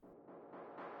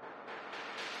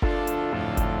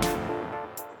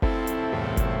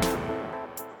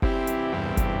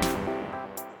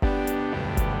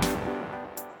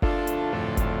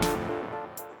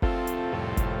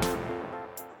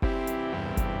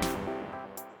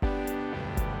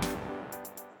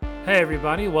Hey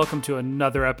everybody, welcome to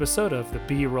another episode of the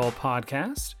B-Roll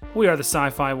Podcast. We are the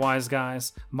Sci-Fi Wise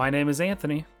Guys. My name is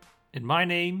Anthony. And my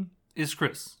name is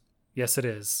Chris. Yes, it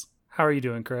is. How are you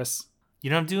doing, Chris?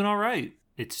 You know, I'm doing all right.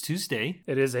 It's Tuesday.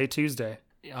 It is a Tuesday.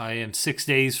 I am 6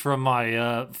 days from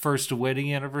my first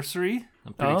wedding anniversary.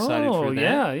 I'm pretty excited for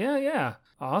that. Yeah.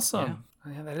 Awesome.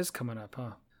 Yeah, that is coming up,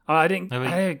 huh? I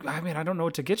don't know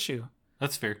what to get you.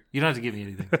 That's fair. You don't have to give me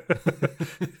anything.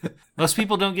 Most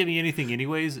people don't give me anything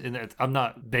anyways, and I'm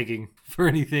not begging for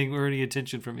anything or any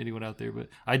attention from anyone out there, but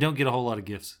I don't get a whole lot of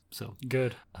gifts, so.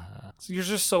 Good. So you're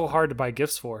just so hard to buy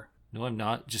gifts for. No, I'm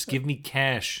not. Just give me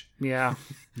cash. Yeah.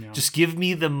 Just give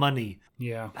me the money.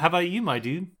 Yeah. How about you, my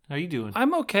dude? How you doing?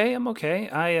 I'm okay.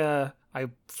 I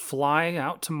fly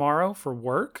out tomorrow for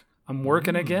work. I'm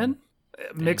working again.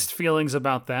 Mixed feelings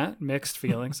about that. Mixed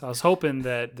feelings. I was hoping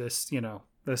that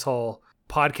this whole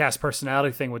podcast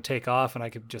personality thing would take off and I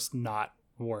could just not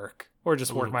work or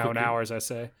just work my own hours, I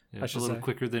say. Yeah, I should a little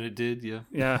quicker than it did, yeah.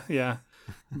 Yeah.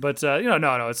 But,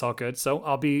 no, it's all good. So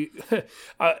I'll be,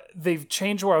 they've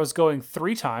changed where I was going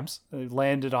 3 times. I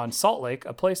landed on Salt Lake,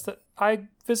 a place that I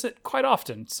visit quite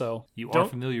often. So you are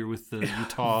familiar with the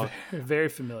Utah. Very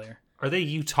familiar. Are they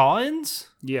Utahans?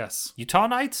 Yes.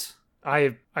 Utahnites?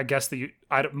 I guess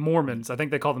Mormons. I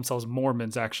think they call themselves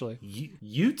Mormons, actually.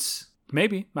 Utes?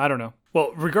 Maybe. I don't know.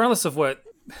 Well, regardless of what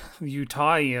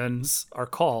Utahians are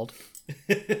called.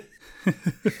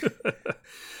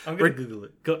 I'm going to Google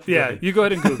it. Go ahead. You go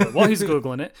ahead and Google it. While he's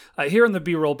Googling it, here on the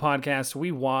B-Roll Podcast, we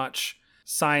watch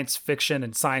science fiction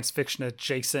and science fiction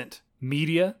adjacent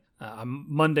media. On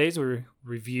Mondays, we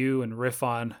review and riff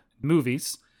on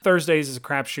movies. Thursdays is a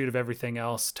crapshoot of everything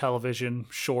else. Television,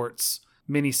 shorts,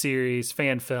 miniseries,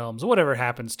 fan films, whatever it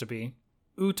happens to be.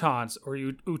 Utahns or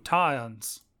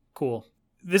Utahans. Cool.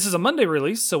 This is a Monday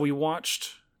release, so we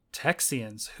watched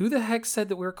Texians. Who the heck said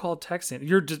that we were called Texians?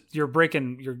 You're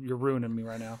ruining me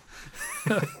right now.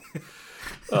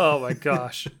 Oh my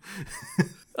gosh.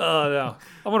 Oh no.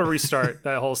 I want to restart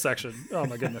that whole section. Oh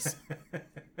my goodness.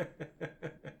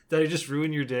 Did I just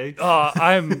ruin your day?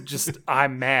 I'm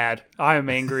mad. I'm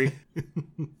angry.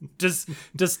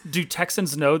 Do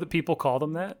Texans know that people call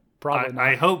them that? Probably not.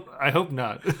 I hope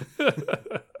not.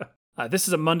 This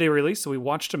is a Monday release, so we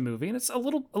watched a movie, and it's a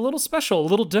little special, a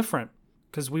little different,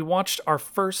 because we watched our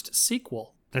first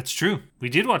sequel. That's true. We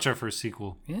did watch our first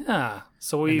sequel. Yeah.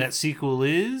 And that sequel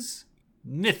is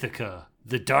Mythica,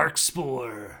 The Dark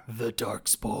Spore. The Dark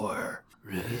Spore.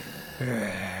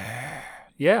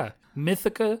 Yeah.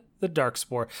 Mythica, The Dark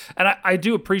Spore. And I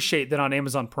do appreciate that on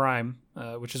Amazon Prime,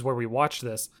 which is where we watched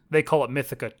this, they call it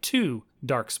Mythica 2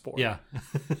 Dark Spore. Yeah.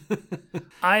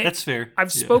 That's fair.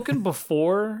 I've spoken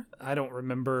before, I don't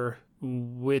remember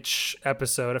which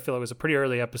episode, I feel like it was a pretty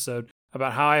early episode,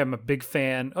 about how I am a big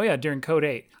fan, during Code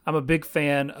 8, I'm a big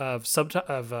fan of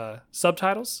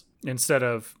subtitles instead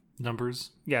of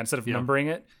numbers. Yeah, instead of numbering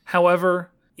it.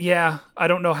 However, I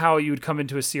don't know how you would come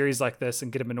into a series like this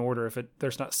and get them in order if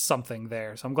there's not something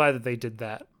there. So I'm glad that they did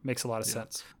that. Makes a lot of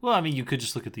sense. Well, I mean, you could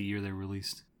just look at the year they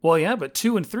released. Well, yeah, but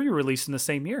 2 and 3 released in the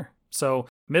same year. So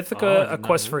Mythica, A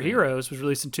Quest for Heroes was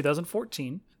released in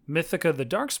 2014. Mythica, The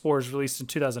Dark Spore was released in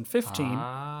 2015.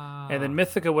 And then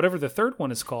Mythica, whatever the third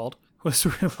one is called, was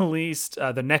released,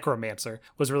 The Necromancer,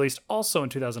 was released also in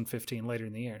 2015, later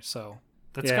in the year. So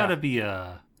that's gotta be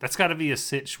a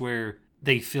sitch where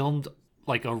they filmed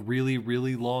like a really,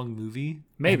 really long movie.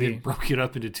 Maybe. And they broke it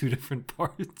up into 2 different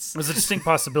parts. There's a distinct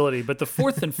possibility, but the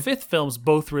 4th and 5th films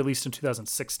both released in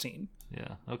 2016.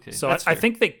 Yeah, okay. So I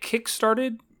think they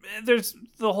kickstarted there's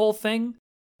the whole thing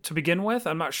to begin with.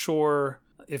 I'm not sure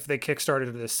if they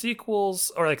kickstarted the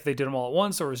sequels or like they did them all at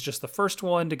once or it was just the first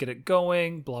one to get it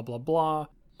going, blah, blah, blah.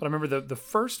 But I remember the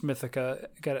first Mythica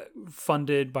got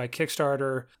funded by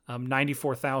Kickstarter,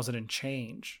 $94,000 and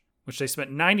change, which they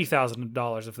spent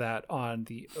 $90,000 of that on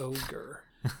the ogre.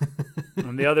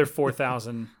 And the other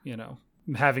 $4,000,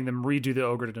 having them redo the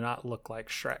ogre to not look like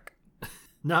Shrek.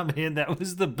 Nah, man, that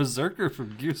was the Berserker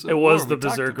from Gears of War. It was the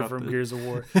Berserker from Gears of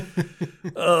War.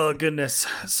 Oh, goodness.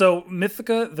 So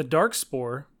Mythica, The Dark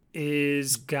Spore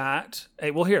is got...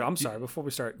 Hey, well, here, I'm sorry. Before we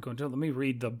start going to let me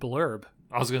read the blurb.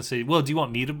 I was going to say, well, do you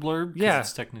want me to blurb? Yeah.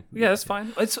 It's technically... Yeah, that's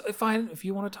fine. It's fine if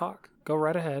you want to talk. Go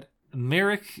right ahead.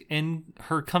 Merrick and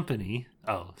her company...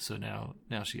 Oh, so now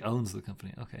she owns the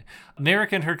company. Okay.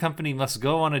 Merrick and her company must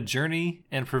go on a journey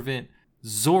and prevent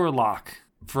Zorlok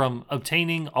from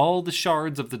obtaining all the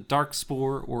shards of the Dark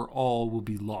Spore or all will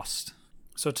be lost.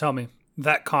 So tell me,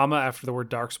 that comma after the word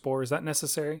Dark Spore, is that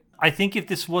necessary? I think if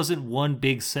this wasn't one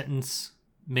big sentence,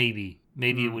 maybe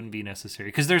it wouldn't be necessary.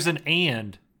 Because there's an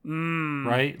and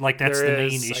right? Like that's the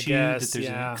main issue that there's.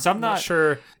 Because I'm not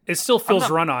sure. It still feels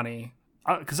run-on-y.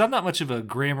 Because I'm not much of a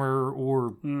grammar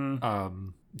or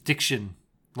diction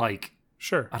like.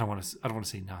 Sure. I don't want to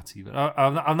say Nazi, but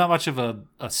I'm not much of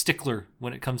a stickler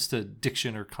when it comes to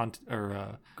diction or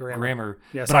grammar.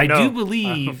 Yes, but I do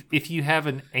believe if you have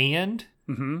an and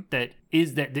that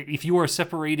if you are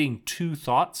separating two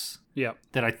thoughts,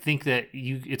 that I think that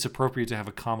it's appropriate to have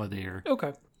a comma there.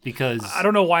 Okay. Because I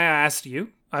don't know why I asked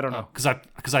you. I don't know.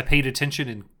 Because I paid attention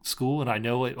in school and I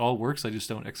know it all works. I just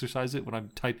don't exercise it when I'm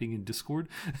typing in Discord.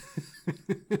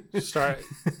 Start.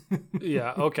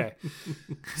 Yeah. Okay.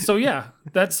 So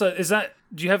that's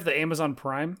do you have the Amazon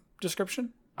Prime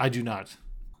description? I do not.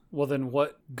 Well, then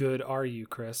what good are you,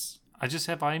 Chris? I just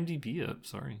have IMDb up.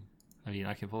 Sorry. I mean,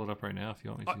 I can pull it up right now if you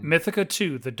want me to. Mythica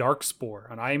 2, The Dark Spore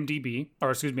on IMDb,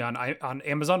 or excuse me, on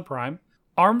Amazon Prime.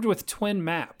 Armed with twin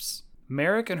maps,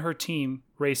 Merrick and her team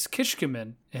race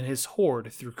Kishkumen and his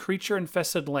horde through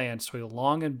creature-infested lands to a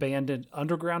long-abandoned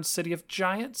underground city of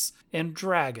giants and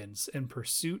dragons in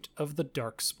pursuit of the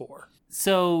Dark Spore.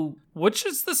 So, which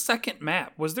is the second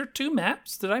map? Was there 2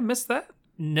 maps? Did I miss that?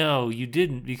 No, you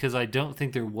didn't, because I don't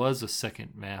think there was a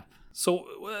second map.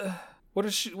 So, what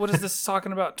is this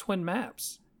talking about twin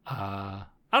maps? I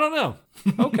don't know.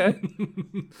 Okay.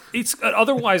 It's an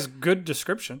otherwise good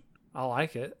description. I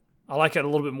like it. I like it a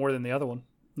little bit more than the other one.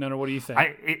 No, what do you think?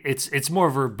 It's more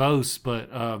verbose,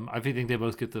 but I think they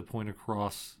both get the point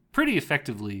across pretty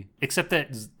effectively, except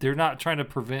that they're not trying to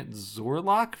prevent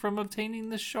Zorlok from obtaining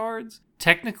the shards.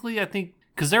 Technically, I think,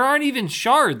 because there aren't even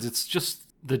shards, it's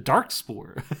just the Dark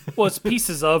Spore. Well, it's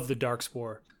pieces of the Dark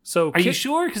Spore. So are you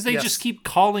sure? Because they just keep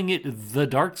calling it the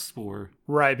Dark Spore.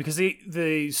 Right, because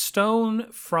the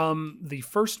stone from the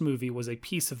first movie was a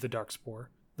piece of the Dark Spore.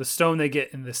 The stone they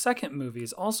get in the second movie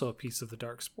is also a piece of the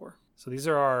Dark Spore. So these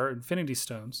are our Infinity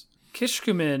Stones.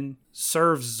 Kishkumen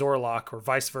serves Zorlok, or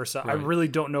vice versa. Right. I really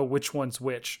don't know which one's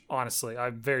which, honestly.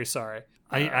 I'm very sorry.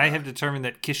 I have determined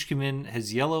that Kishkumen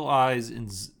has yellow eyes and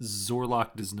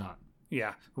Zorlok does not.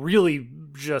 Yeah, really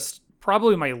just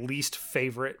probably my least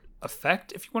favorite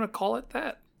effect, if you want to call it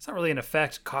that. It's not really an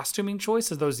effect. Costuming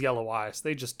choice is those yellow eyes.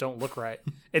 They just don't look right.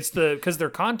 It's because they're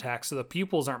contacts, so the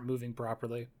pupils aren't moving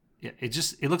properly. Yeah,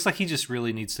 it looks like he just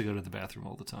really needs to go to the bathroom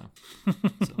all the time.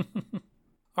 So.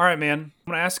 All right, man. I'm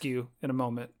going to ask you in a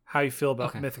moment how you feel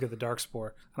about Mythica the Darkspore.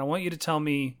 And I want you to tell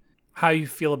me how you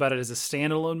feel about it as a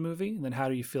standalone movie, and then how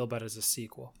do you feel about it as a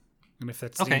sequel? And if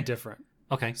that's any different.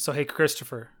 Okay. So, hey,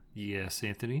 Christopher. Yes,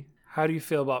 Anthony? How do you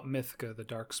feel about Mythica the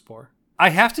Darkspore? I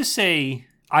have to say,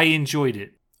 I enjoyed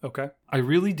it. Okay. I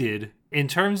really did. In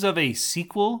terms of a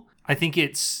sequel, I think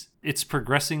it's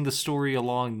progressing the story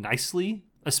along nicely.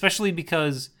 Especially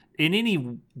because in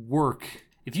any work,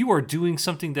 if you are doing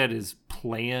something that is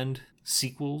planned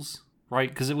sequels, right?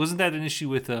 Because it wasn't that an issue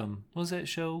with what was that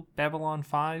show, Babylon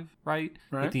 5, right?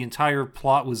 Like the entire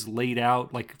plot was laid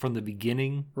out like from the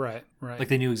beginning, right. Like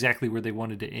they knew exactly where they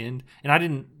wanted to end. And I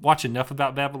didn't watch enough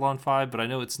about Babylon 5, but I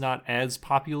know it's not as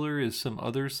popular as some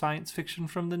other science fiction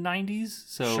from the 90s.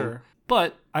 So, sure.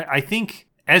 But I think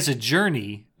as a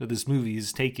journey that this movie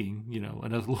is taking,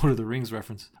 another Lord of the Rings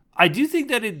reference. I do think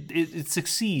that it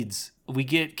succeeds. We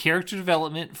get character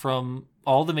development from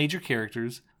all the major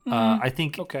characters. I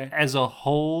think as a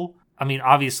whole, I mean,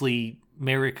 obviously,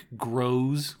 Merrick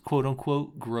grows, quote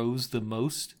unquote, grows the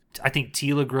most. I think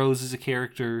Tila grows as a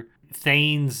character.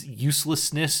 Thane's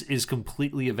uselessness is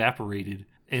completely evaporated.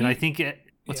 And I think...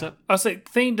 What's up? I'll say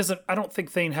Thane doesn't... I don't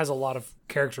think Thane has a lot of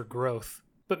character growth.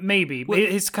 But maybe.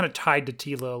 He's kind of tied to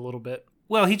Tila a little bit.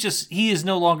 Well, he is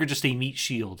no longer just a meat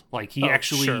shield. Like he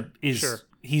actually is. Sure.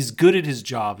 He's good at his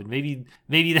job, and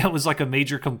maybe that was like a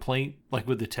major complaint. Like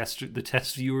with the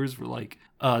test viewers were like,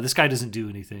 "This guy doesn't do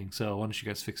anything." So why don't you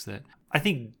guys fix that? I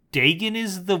think Dagon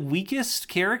is the weakest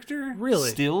character. Really?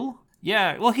 Still,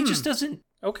 yeah. Well, he just doesn't.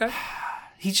 Okay.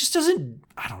 He just doesn't.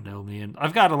 I don't know, man.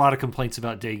 I've got a lot of complaints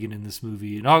about Dagon in this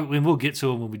movie, and we'll get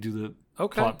to him when we do the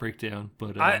plot breakdown.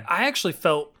 But I actually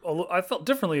felt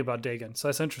differently about Dagon, so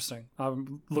that's interesting. I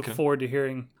look forward to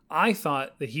hearing. I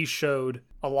thought that he showed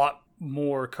a lot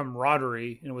more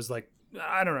camaraderie, and it was like,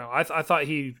 I don't know. I thought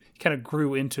he kind of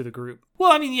grew into the group.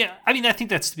 Well, I mean, yeah. I mean, I think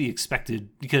that's to be expected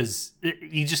because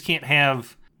you just can't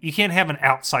have an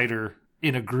outsider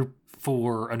in a group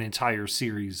for an entire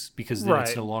series, because then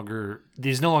he's no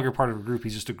longer part of a group.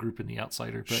 He's just a group in The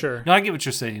Outsider. But sure. No, I get what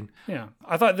you're saying. Yeah,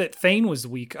 I thought that Thane was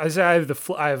weak. I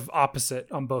have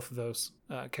opposite on both of those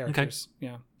characters. Okay.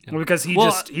 Yeah. Well, because he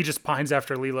just pines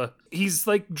after Leela. He's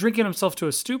like drinking himself to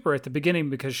a stupor at the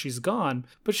beginning because she's gone,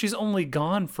 but she's only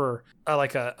gone for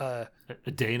a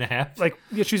day and a half. Like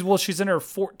she's in her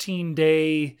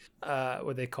 14-day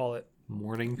what they call it,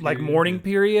 mourning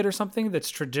period or something that's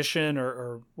tradition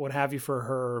or what have you for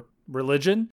her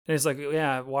religion. And it's like,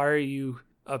 yeah, why are you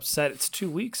upset? It's 2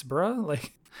 weeks, bruh.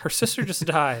 Like her sister just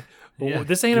died. Well,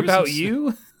 this ain't about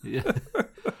you. Yeah.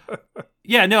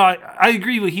 Yeah, no, I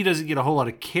agree with he doesn't get a whole lot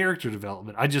of character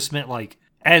development. I just meant like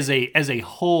as a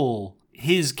whole,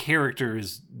 his character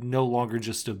is no longer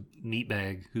just a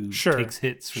meatbag who takes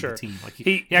hits for the team. Like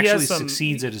he actually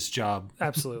succeeds at his job.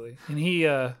 Absolutely. And he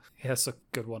has a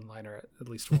good one-liner, at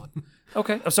least one.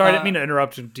 Okay. I'm sorry, I didn't mean to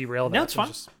interrupt and derail that. No, it's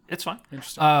fine. It's fine.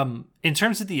 Interesting. In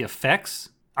terms of the effects,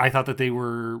 I thought that they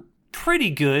were pretty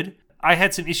good. I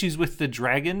had some issues with the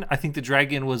dragon. I think the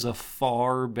dragon was a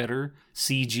far better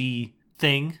CG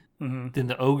thing than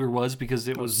the ogre was, because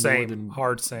it was more than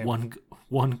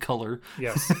one color.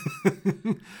 Yes.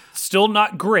 Still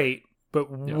not great, but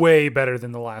way better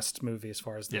than the last movie as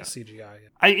far as the CGI.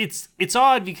 It's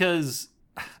odd because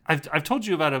I've told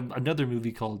you about another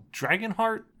movie called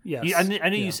Dragonheart. Yes. I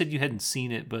know you said you hadn't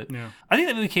seen it, but I think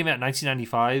that movie came out in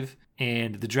 1995,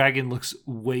 and the dragon looks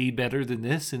way better than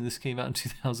this, and this came out in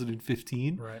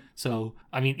 2015. Right. So,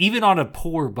 I mean, even on a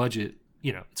poor budget,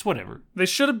 it's whatever. They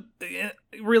should have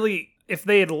really, if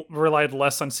they had relied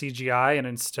less on CGI and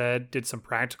instead did some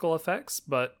practical effects,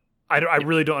 but I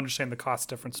really don't understand the cost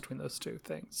difference between those two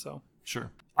things. So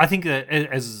sure. I think that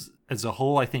as a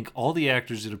whole, I think all the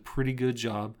actors did a pretty good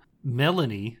job.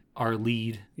 Melanie, our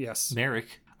lead,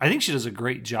 Merrick, I think she does a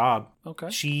great job. Okay.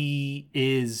 She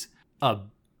is, I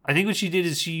think what she did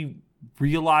is she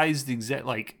realized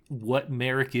what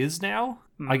Merrick is now.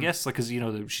 I guess, because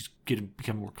she's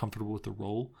become more comfortable with the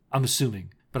role, I'm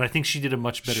assuming. But I think she did a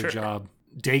much better job.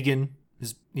 Dagan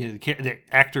is the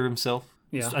actor himself.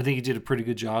 Yeah, I think he did a pretty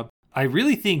good job. I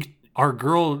really think our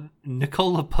girl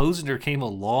Nicola Posner came a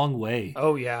long way.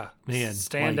 Oh yeah, man,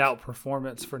 standout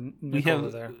performance for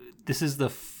Nicola there. This is the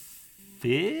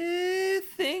 5th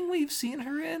thing we've seen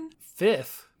her in.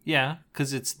 5th. Yeah,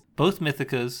 because it's both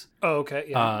Mythicas. Oh, okay.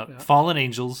 Yeah. Fallen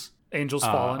Angels. Angels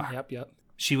Fallen. Yep.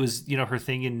 She was, her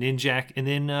thing in Ninjak, and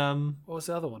then what was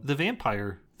the other one? The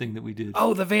vampire thing that we did.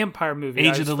 Oh, the vampire movie.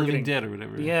 Age of the Living Dead or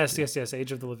whatever. Yes.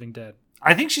 Age of the Living Dead.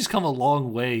 I think she's come a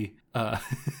long way.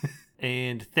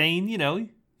 And Thane,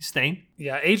 he's Thane.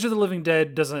 Yeah, Age of the Living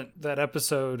Dead that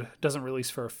episode doesn't release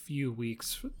for a few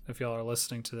weeks. If y'all are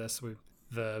listening to this,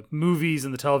 the movies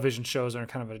and the television shows are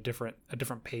kind of a different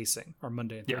pacing, or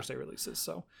Monday and Thursday releases.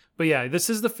 So, but yeah, this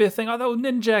is the 5th thing. Although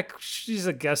Ninjak, she's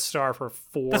a guest star for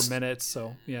 4 minutes.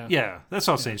 So yeah, that's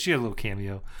what I'm saying. She had a little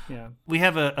cameo. Yeah, we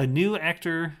have a new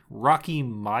actor, Rocky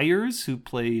Myers, who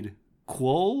played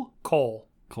Cole.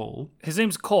 His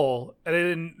name's Cole, and I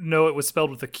didn't know it was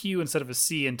spelled with a Q instead of a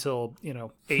C until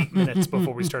 8 minutes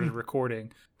before we started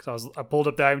recording. Because I pulled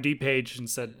up the IMDb page and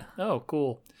said, "Oh,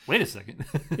 cool." Wait a second.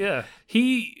 Yeah,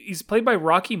 he's played by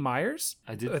Rocky Myers.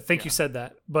 I think you said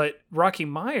that, but Rocky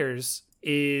Myers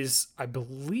is, I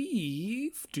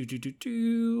believe,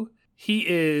 he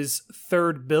is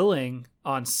third billing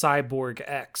on Cyborg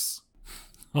X.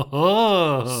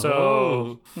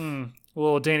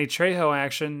 Well, Danny Trejo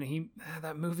action.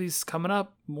 That movie's coming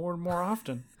up more and more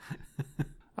often.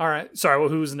 All right. Sorry. Well,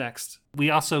 who's next? We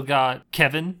also got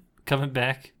Kevin coming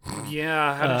back.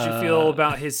 Yeah. How did you feel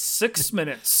about his 6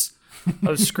 minutes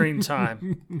of screen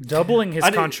time, doubling his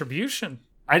contribution?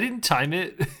 I didn't time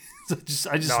it.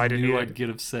 I just knew I'd get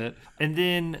upset. And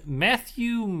then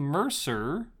Matthew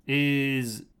Mercer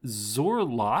is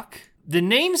Zorlok. The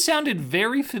name sounded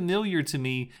very familiar to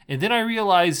me, and then I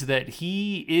realized that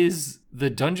he is the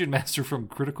dungeon master from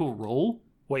Critical Role.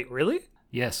 Wait, really?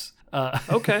 Yes.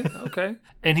 Okay.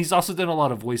 And he's also done a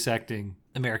lot of voice acting.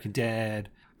 American Dad,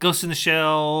 Ghost in the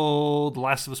Shell, The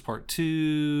Last of Us Part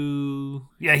 2.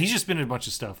 Yeah, he's just been in a bunch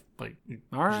of stuff. Like,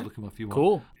 all right, just look him up if you want.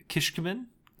 Cool. Kishkaman?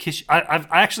 I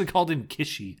actually called him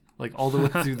Kishi, like all the way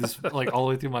through this, like all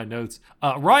the way through my notes.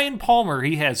 Ryan Palmer,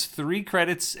 he has 3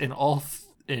 credits, and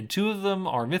and 2 of them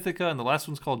are Mythica, and the last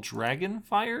one's called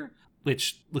Dragonfire,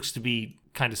 which looks to be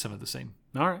kind of some of the same.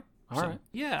 All right.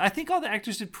 Yeah, I think all the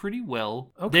actors did pretty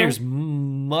well. Okay. There's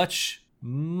much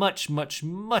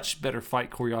better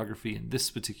fight choreography in this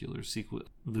particular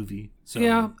movie. So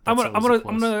yeah, I'm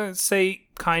gonna say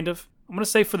kind of. I'm gonna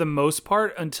say for the most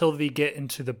part until they get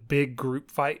into the big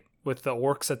group fight with the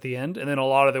orcs at the end, and then a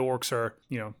lot of the orcs are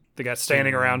They got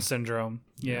standing around syndrome.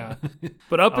 Yeah.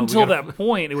 But up until that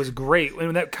point, it was great.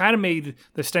 And that kind of made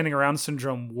the standing around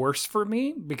syndrome worse for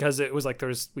me because it was like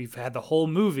we've had the whole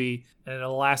movie and in the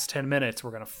last 10 minutes,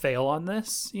 we're going to fail on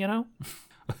this, you know?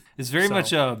 It's very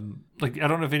much like, I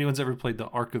don't know if anyone's ever played the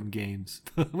Arkham games.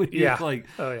 Yeah. Like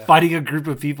fighting a group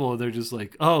of people and they're just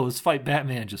like, oh, let's fight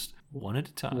Batman just one at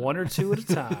a time. One or two at a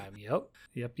time. Yep.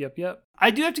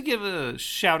 I do have to give a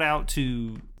shout out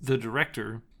to the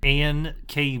director, Anne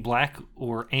K. Black,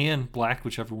 or Anne Black,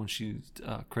 whichever one she's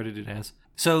credited as.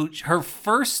 So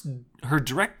her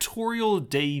directorial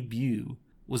debut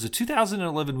was a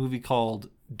 2011 movie called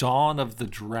Dawn of the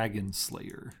Dragon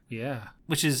Slayer. Yeah.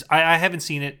 Which is, I haven't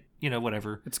seen it,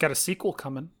 whatever. It's got a sequel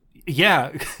coming.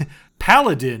 Yeah.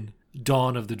 Paladin,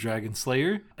 Dawn of the Dragon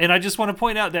Slayer. And I just want to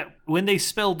point out that when they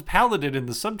spelled Paladin in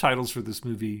the subtitles for this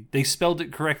movie, they spelled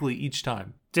it correctly each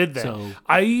time. Did they? So,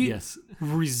 I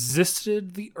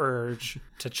resisted the urge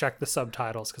to check the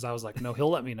subtitles because I was like, no, he'll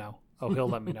let me know. Oh, he'll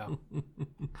let me know.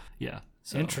 Yeah.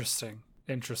 So. Interesting.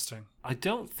 I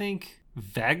don't think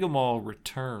Vagamal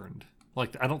returned.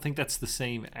 Like, I don't think that's the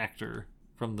same actor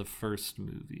from the first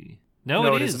movie.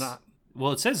 No, it is not.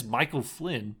 Well, it says Michael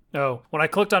Flynn. Oh, when I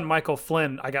clicked on Michael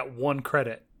Flynn, I got one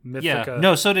credit. Mythica. Yeah,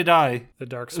 no, so did I. The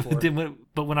Dark Spore.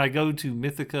 But when I go to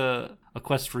Mythica, A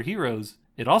Quest for Heroes,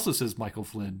 it also says Michael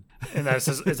Flynn. And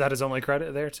is that his only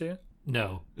credit there too?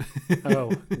 No.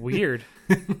 Oh, weird.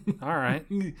 All right.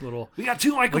 We got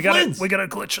two Michael Flynns. We got a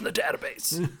glitch in the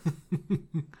database.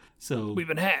 So we've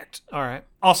been hacked. All right.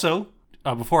 Also,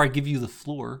 before I give you the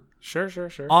floor. Sure.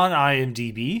 On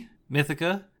IMDb,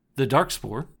 Mythica, The Dark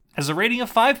Spore has a rating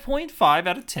of 5.5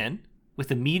 out of 10 with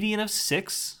a median of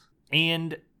 6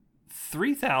 and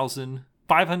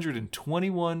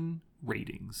 3,521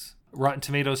 ratings. Rotten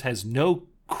Tomatoes has no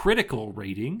critical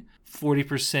rating.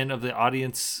 40% of the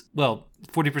audience,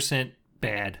 40%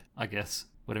 bad, I guess,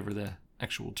 whatever the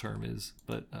actual term is,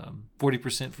 but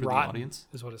 40% for rotten the audience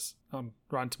is what it's on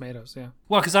Rotten Tomatoes. Yeah.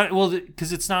 Well,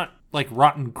 because it's not like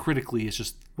rotten critically. It's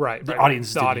just the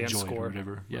audience didn't enjoy it or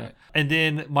whatever. Yeah. Right. And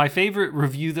then my favorite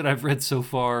review that I've read so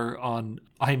far on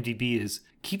IMDb is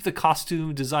keep the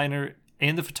costume designer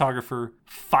and the photographer,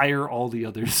 fire all the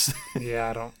others. Yeah,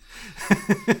 I don't.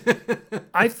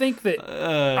 I think that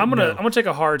I'm gonna take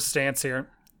a hard stance here.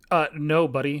 No,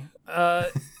 buddy.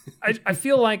 I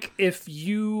feel like if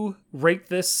you rate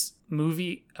this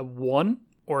movie a 1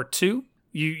 or 2,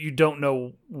 you don't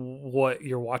know what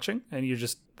you're watching, and you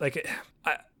just I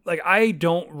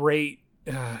don't rate.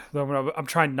 I'm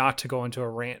trying not to go into a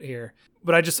rant here,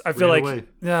 but I feel like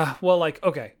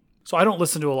okay. So I don't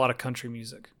listen to a lot of country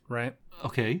music, right?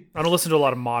 Okay. I don't listen to a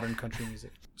lot of modern country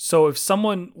music. So if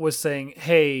someone was saying,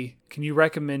 "Hey, can you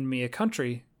recommend me a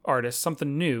country artist,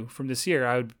 something new from this year?"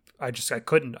 I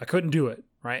couldn't do it,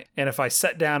 right? And if I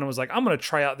sat down and was like, "I'm going to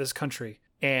try out this country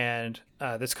and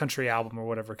this country album or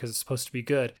whatever because it's supposed to be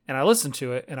good," and I listen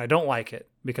to it and I don't like it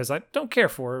because I don't care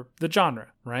for the genre,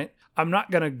 right? I'm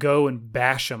not going to go and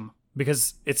bash them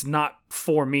because it's not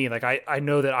for me. Like I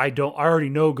know that I already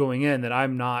know going in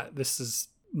that this is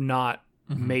not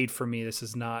made for me. This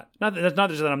is not just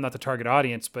that I'm not the target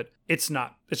audience, but it's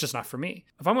just not for me.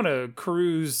 If I'm going to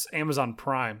cruise Amazon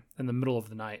Prime in the middle of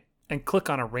the night and click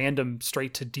on a random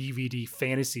straight to DVD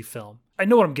fantasy film, I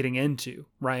know what I'm getting into,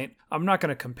 right? I'm not going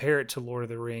to compare it to Lord of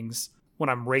the Rings when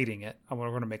I'm rating it. I'm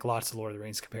going to make lots of Lord of the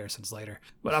Rings comparisons later,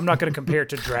 but I'm not going to compare it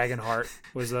to Dragonheart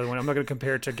was the other one. I'm not going to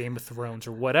compare it to Game of Thrones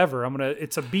or whatever.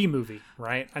 It's a B movie,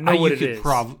 right? I know what it is.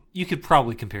 You could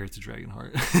probably compare it to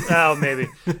Dragonheart. Oh, maybe.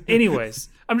 Anyways,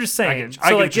 I'm just saying.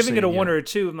 Giving it a 1 or a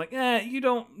 2, I'm like, you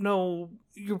don't know.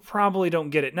 You probably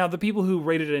don't get it. Now, the people who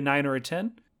rated it a 9 or a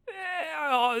 10,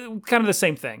 kind of the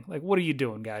same thing. Like, what are you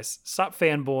doing, guys? Stop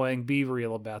fanboying. Be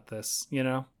real about this,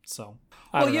 So,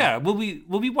 when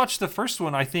we watched the first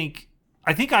one, I think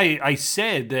I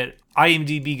said that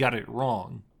IMDb got it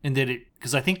wrong, and that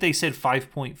because I think they said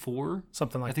 5.4,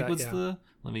 something like that. I think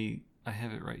I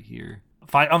have it right here.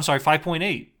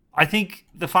 5.8. I think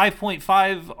the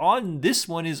 5.5 on this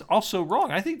one is also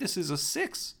wrong. I think this is a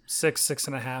 6.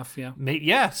 6.5.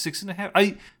 Yeah.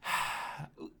 6.5.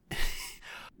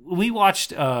 We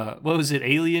watched what was it?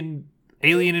 Alien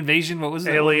Invasion. What was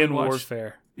it? Alien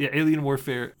Warfare. Yeah, Alien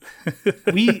Warfare.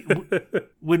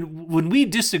 When we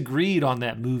disagreed on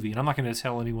that movie, and I'm not going to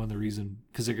tell anyone the reason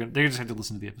because they just have to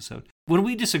listen to the episode. When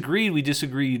we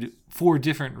disagreed for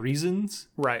different reasons.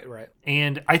 Right.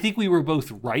 And I think we were both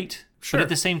right. Sure. But at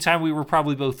the same time, we were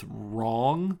probably both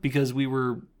wrong because we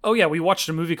were. Oh yeah, we watched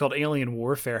a movie called Alien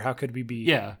Warfare. How could we be?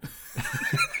 Yeah.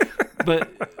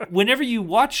 But whenever you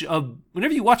watch a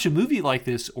movie like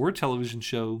this or a television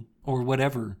show or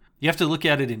whatever, you have to look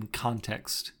at it in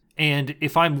context. And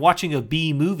if I'm watching a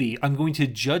B movie, I'm going to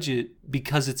judge it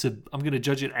because I'm going to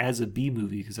judge it as a B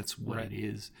movie because that's what it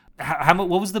is. How much?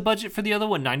 What was the budget for the other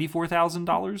one?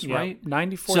 $94,000, right?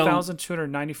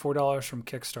 $94,294 from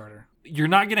Kickstarter. You're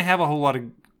not going to have a whole lot of.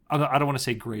 I don't want to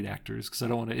say great actors because I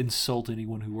don't want to insult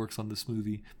anyone who works on this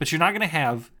movie. But you're not going to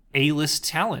have A-list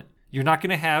talent. You're not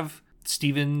going to have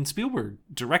Steven Spielberg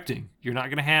directing. You're not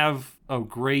going to have a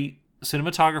great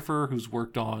cinematographer who's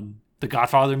worked on the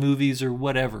Godfather movies or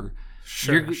whatever.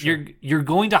 Sure. You're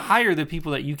going to hire the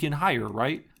people that you can hire,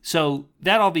 right? So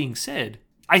that all being said,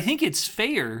 I think it's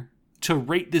fair to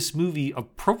rate this movie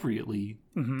appropriately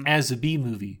as a B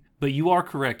movie. But you are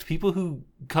correct. People who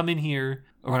come in here,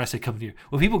 or when I say come in here,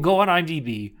 when people go on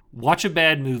IMDb, watch a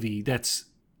bad movie that's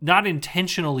not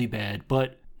intentionally bad,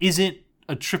 but isn't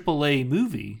a AAA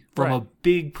movie from a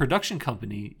big production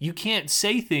company, you can't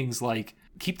say things like,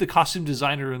 keep the costume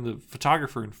designer and the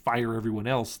photographer and fire everyone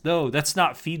else. No, that's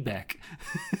not feedback.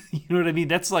 You know what I mean?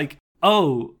 That's like,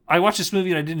 oh, I watched this movie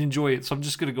and I didn't enjoy it, so I'm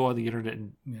just going to go on the internet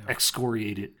and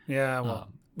excoriate it. Yeah, well,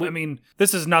 I mean,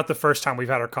 this is not the first time we've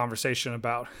had our conversation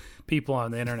about people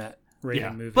on the internet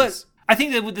rating movies. But I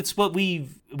think that it's what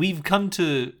we've come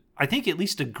to, I think, at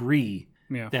least agree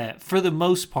that for the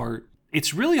most part,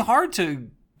 it's really hard to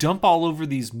dump all over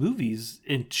these movies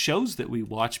and shows that we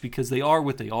watch because they are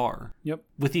what they are. Yep.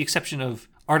 With the exception of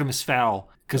Artemis Fowl,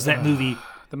 because that movie...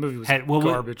 The movie was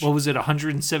garbage. What was it,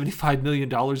 $175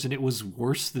 million, and it was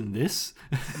worse than this?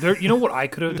 You know what I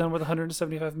could have done with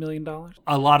 $175 million?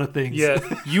 A lot of things. Yeah,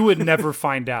 you would never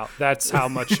find out. That's how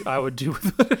much I would do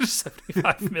with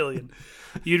 $175 million.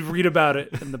 You'd read about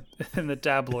it in the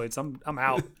tabloids. I'm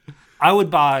out. I would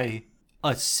buy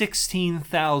a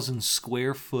 16,000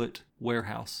 square foot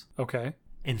warehouse. Okay.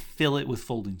 And fill it with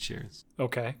folding chairs.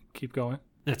 Okay, keep going.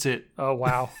 That's it. Oh,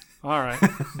 wow. All right.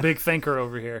 Big thinker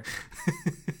over here.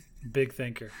 Big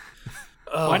thinker.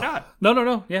 Why not?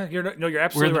 No. Yeah, you're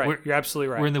absolutely right. You're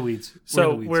absolutely right. We're in the weeds.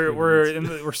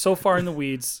 We're so far in the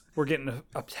weeds. We're getting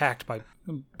attacked by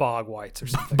bog whites or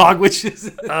something. Bog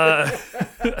witches.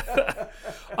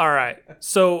 All right.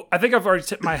 So I think I've already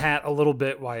tipped my hat a little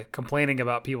bit by complaining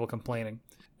about people complaining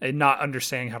and not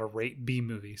understanding how to rate B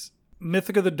movies.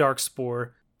 Mythica: The Dark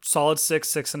Spore, solid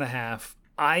 6.5.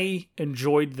 I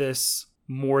enjoyed this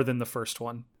more than the first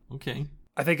one. Okay.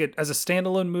 I think as a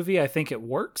standalone movie, I think it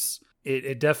works.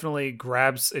 It definitely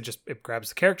grabs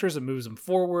the characters, it moves them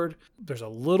forward. There's a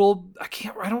little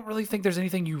I don't really think there's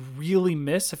anything you really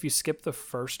miss if you skip the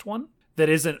first one that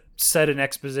isn't set in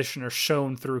exposition or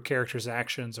shown through characters'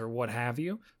 actions or what have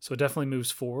you. So it definitely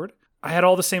moves forward. I had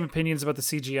all the same opinions about the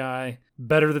CGI,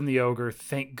 better than the ogre,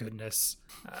 thank goodness.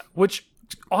 Which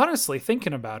honestly,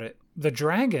 thinking about it, the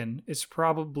dragon is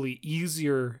probably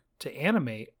easier to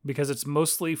animate because it's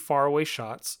mostly faraway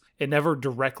shots. It never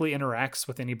directly interacts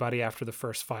with anybody after the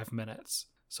first 5 minutes.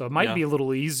 So it might be a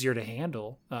little easier to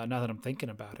handle now that I'm thinking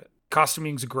about it.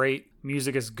 Costuming's great.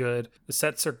 Music is good. The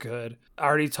sets are good. I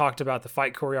already talked about the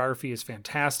fight choreography is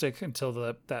fantastic until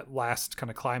that last kind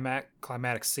of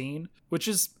climatic scene, which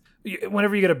is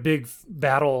whenever you get a big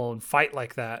battle and fight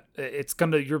like that, it's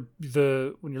when you're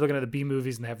looking at the B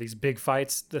movies and they have these big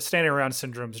fights, the standing around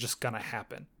syndrome is just gonna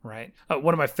happen, right?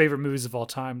 One of my favorite movies of all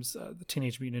time is the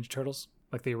Teenage Mutant Ninja Turtles,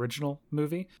 like the original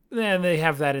movie. And they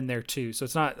have that in there too. So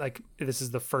it's not like this is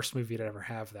the first movie to ever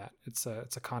have that. It's a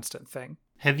constant thing.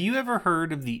 Have you ever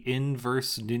heard of the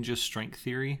inverse ninja strength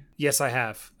theory? Yes, I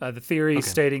have. The theory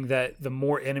stating that the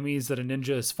more enemies that a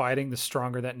ninja is fighting, the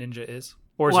stronger that ninja is.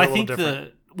 Or is it a little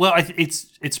different?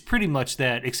 It's pretty much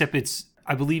that, except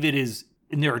I believe it is,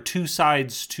 and there are two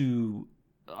sides to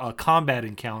a combat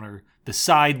encounter. The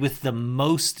side with the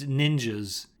most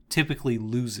ninjas typically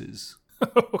loses.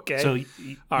 Okay. So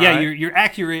you're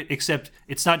accurate, except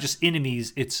it's not just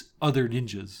enemies, it's other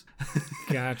ninjas.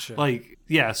 Gotcha.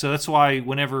 So that's why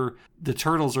whenever the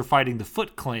Turtles are fighting the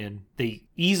Foot Clan, they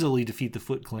easily defeat the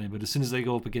Foot Clan, but as soon as they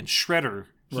go up against Shredder,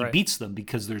 he beats them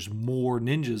because there's more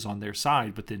ninjas on their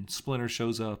side, but then Splinter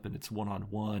shows up and it's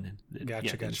one-on-one. And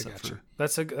Gotcha.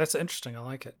 That's interesting. I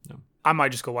like it. Yeah. I might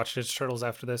just go watch Ninja Turtles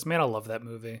after this. Man, I love that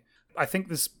movie. I think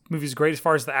this movie's great as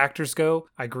far as the actors go.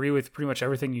 I agree with pretty much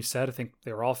everything you said. I think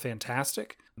they were all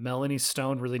fantastic. Melanie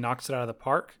Stone really knocks it out of the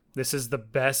park. This is the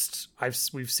best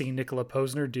we've seen Nicola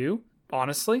Posner do,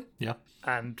 honestly. Yeah.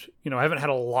 And, I haven't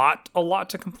had a lot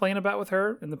to complain about with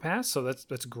her in the past, so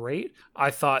that's great.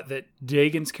 I thought that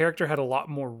Dagon's character had a lot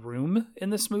more room in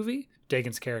this movie.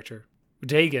 Dagon.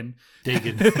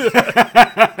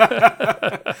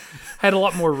 Had a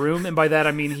lot more room, and by that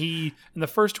I mean in the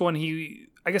first one,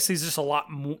 I guess he's just a lot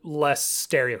less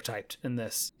stereotyped in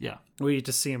this. Yeah. We get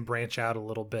to see him branch out a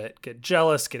little bit, get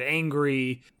jealous, get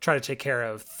angry, try to take care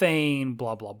of Thane,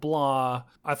 blah, blah, blah.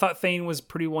 I thought Thane was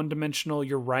pretty one-dimensional.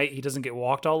 You're right. He doesn't get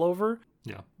walked all over.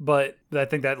 Yeah. But I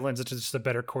think that lends it to just a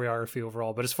better choreography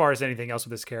overall. But as far as anything else with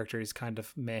this character, he's kind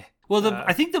of meh. Well,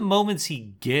 I think the moments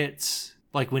he gets,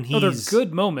 like when he's... No, they're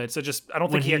good moments. I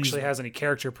don't think he actually has any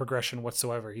character progression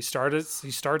whatsoever. He starts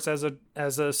as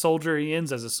a soldier, he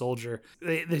ends as a soldier.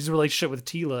 His relationship with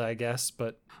Tila, I guess,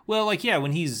 but... Well, like, yeah,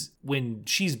 when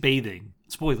she's bathing,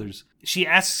 spoilers, she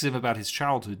asks him about his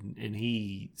childhood, and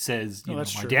he says, my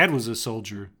dad was a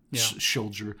soldier.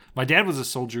 Soldier. My dad was a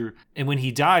soldier, and when he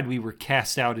died, we were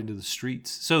cast out into the streets.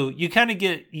 So you kind of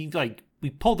we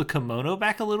pull the kimono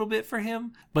back a little bit for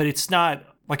him, but it's not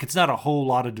a whole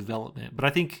lot of development. But I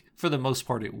think for the most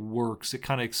part, it works. It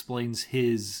kind of explains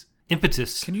his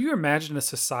impetus. Can you imagine a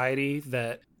society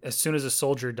that as soon as a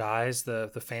soldier dies,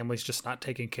 the family's just not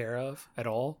taken care of at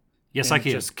all? Yes, I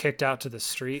can. Just kicked out to the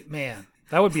street? Man.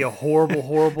 That would be a horrible,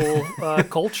 horrible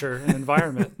culture and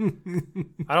environment.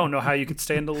 I don't know how you could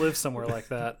stand to live somewhere like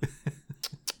that.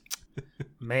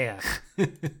 Man.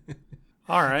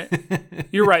 All right.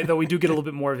 You're right, though. We do get a little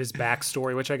bit more of his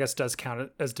backstory, which I guess does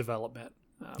count as development.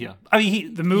 Yeah. I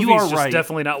mean, the movie is just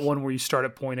definitely not one where you start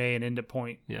at point A and end at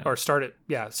point... Yeah. Or start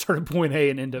at point A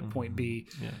and end at point B.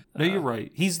 Yeah. No, you're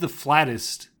right. He's the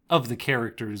flattest of the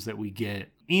characters that we get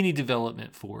any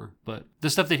development for, but the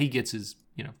stuff that he gets is...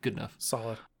 good enough.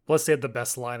 Solid. Plus, they had the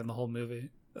best line in the whole movie.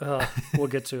 We'll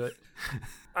get to it.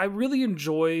 I really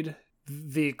enjoyed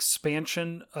the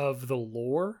expansion of the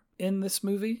lore in this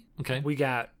movie. Okay. We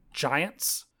got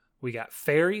giants. We got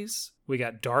fairies. We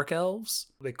got dark elves.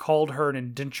 They called her an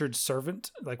indentured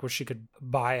servant, like where she could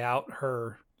buy out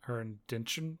her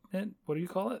indenturement. What do you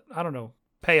call it? I don't know.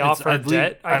 Pay off her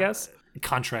debt, I guess.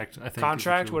 Contract, I think.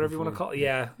 Contract, whatever you want to call it.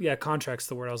 Yeah, contract's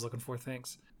the word I was looking for.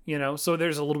 Thanks. So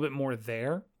there's a little bit more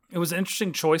there. It was an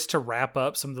interesting choice to wrap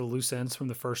up some of the loose ends from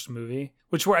the first movie,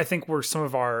 which I think were some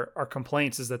of our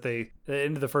complaints, is that at the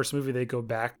end of the first movie, they go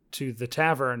back to the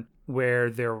tavern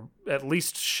where at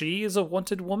least she is a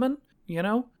wanted woman,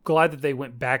 Glad that they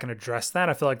went back and addressed that.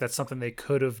 I feel like that's something they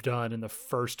could have done in the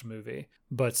first movie.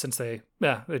 But since you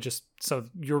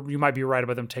might be right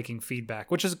about them taking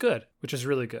feedback, which is good, which is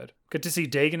really good. Good to see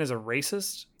Dagon as a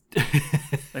racist.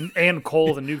 and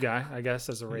Cole, the new guy, I guess,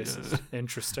 as a racist. Yeah.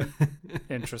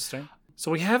 Interesting.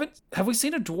 So have we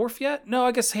seen a dwarf yet? No,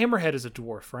 I guess Hammerhead is a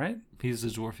dwarf, right? He's a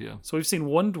dwarf, yeah. So we've seen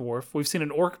one dwarf. We've seen a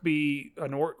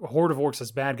horde of orcs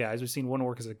as bad guys. We've seen one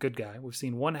orc as a good guy. We've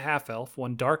seen one half elf,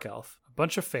 one dark elf, a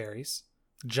bunch of fairies,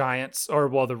 giants,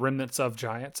 the remnants of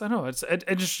giants. I know, it's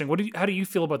interesting. How do you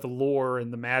feel about the lore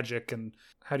and the magic, and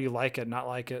how do you like it, not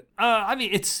like it? I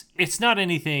mean, it's not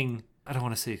anything, I don't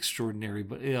want to say extraordinary,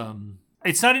 but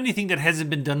it's not anything that hasn't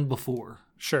been done before.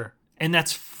 Sure. And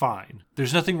that's fine.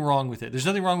 There's nothing wrong with it. There's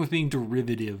nothing wrong with being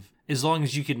derivative, as long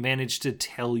as you can manage to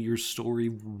tell your story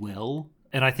well.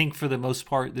 And I think for the most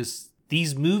part,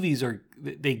 these movies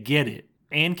they get it.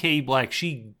 Anne K. Black,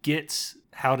 she gets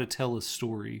how to tell a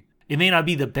story. It may not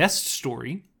be the best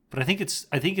story, but I think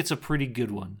it's a pretty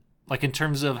good one. Like, in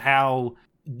terms of how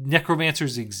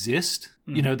necromancers exist,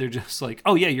 they're just like,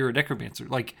 oh yeah, you're a necromancer.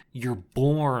 Like, you're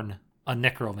born a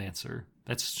necromancer.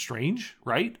 That's strange,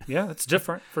 right? Yeah, it's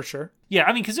different for sure. Yeah,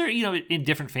 I mean, because they're, in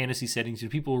different fantasy settings,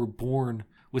 people are born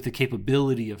with the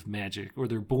capability of magic, or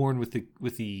they're born with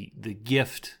the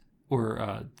gift,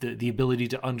 or the ability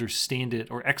to understand it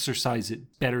or exercise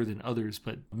it better than others.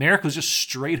 But Merrick was just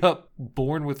straight up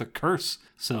born with a curse.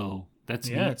 So that's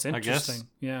neat, it's interesting. I guess.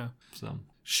 Yeah. So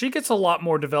she gets a lot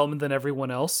more development than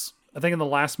everyone else. I think in the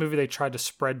last movie they tried to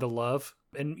spread the love.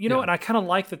 And and I kind of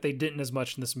like that they didn't as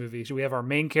much in this movie. So we have our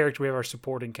main character, we have our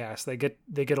supporting cast. They get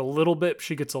a little bit,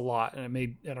 she gets a lot, and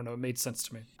it made sense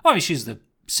to me. Well, I mean, she's the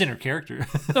center character.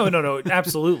 No,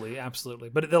 absolutely.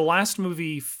 But the last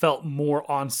movie felt more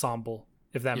ensemble,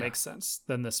 if that makes sense,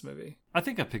 than this movie. I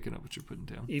think I'm picking up what you're putting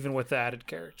down. Even with the added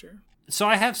character. So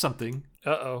I have something.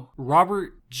 Uh-oh.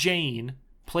 Robert Jane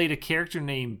played a character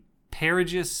named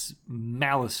Perigus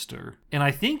Malister, and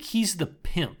I think he's the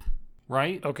pimp.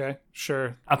 Right? Okay,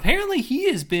 sure. Apparently he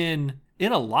has been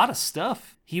in a lot of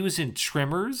stuff. He was in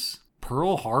Tremors,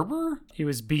 Pearl Harbor. He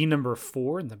was B number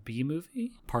 4 in the B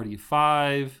movie. Party of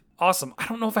 5. Awesome. I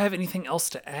don't know if I have anything else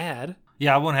to add.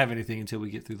 Yeah, I won't have anything until we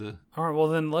get through the... All right, well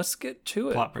then let's get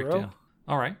to it, plot breakdown.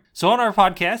 All right. So on our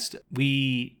podcast,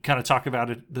 we kind of talk about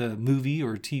the movie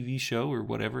or TV show or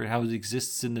whatever, and how it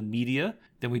exists in the media.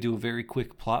 Then we do a very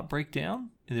quick plot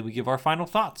breakdown, and then we give our final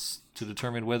thoughts to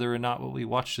determine whether or not what we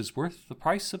watched is worth the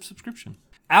price of subscription.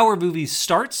 Our movie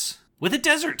starts with a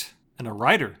desert. and a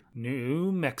rider.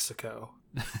 New Mexico.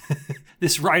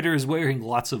 This rider is wearing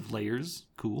lots of layers.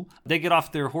 Cool. They get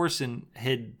off their horse and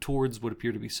head towards what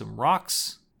appear to be some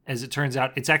rocks. As it turns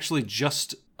out, it's actually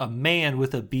just a man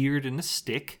with a beard and a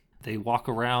stick. They walk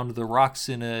around the rocks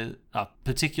in a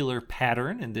particular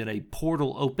pattern, and then a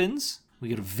portal opens. We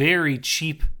get a very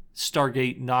cheap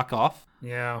Stargate knockoff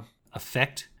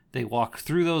effect. They walk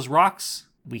through those rocks.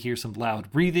 We hear some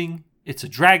loud breathing. It's a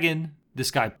dragon.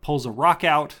 This guy pulls a rock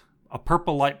out. A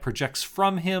purple light projects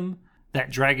from him. That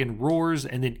dragon roars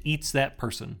and then eats that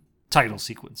person. Title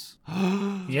sequence.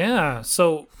 Yeah.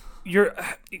 So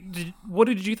what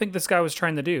did you think this guy was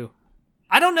trying to do?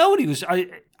 I don't know what he was.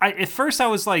 At first I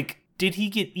was like, did he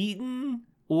get eaten,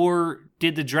 or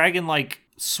did the dragon like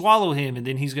swallow him and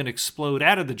then he's going to explode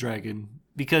out of the dragon?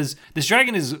 Because this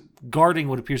dragon is guarding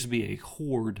what appears to be a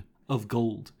hoard of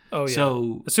gold. Oh yeah.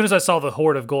 So as soon as I saw the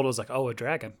hoard of gold, I was like, "Oh, a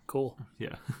dragon! Cool."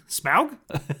 Yeah. Smaug.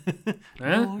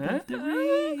 Lord of the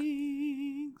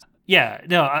Rings. Yeah.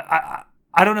 No.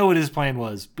 I don't know what his plan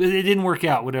was, but it didn't work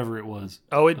out. Whatever it was.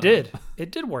 Oh, it did.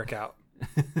 It did work out.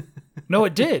 No,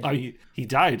 it did. He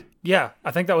died. Yeah,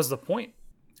 I think that was the point.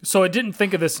 So I didn't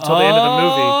think of this until the end of the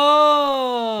movie.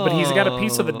 But he's got a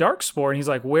piece of the dark spore, and he's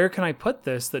like, where can I put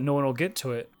this that no one will get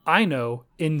to it? I know,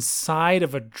 inside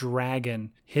of a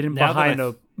dragon hidden behind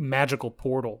a magical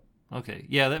portal. Okay,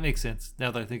 yeah, that makes sense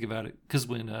now that I think about it. Because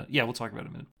when, we'll talk about it in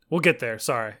a minute. We'll get there,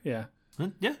 sorry, yeah.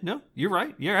 Yeah, no, you're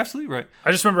right. You're absolutely right.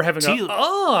 I just remember having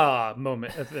a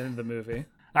moment at the end of the movie.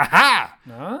 Aha!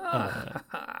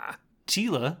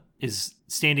 Tila is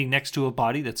standing next to a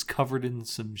body that's covered in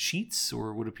some sheets,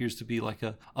 or what appears to be like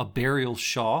a burial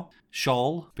shawl.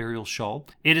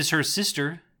 It is her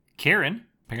sister, Karen.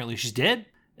 Apparently she's dead.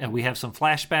 And we have some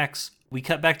flashbacks. We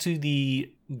cut back to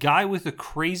the guy with the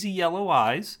crazy yellow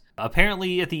eyes.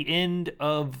 Apparently at the end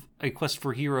of A Quest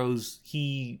for Heroes,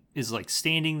 he is like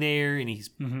standing there and he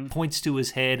points to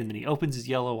his head, and then he opens his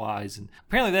yellow eyes. And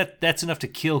apparently that's enough to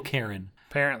kill Karen.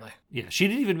 Apparently. Yeah, she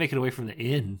didn't even make it away from the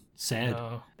inn. Sad.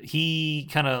 No. He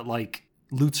kind of like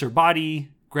loots her body,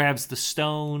 grabs the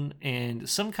stone, and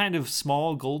some kind of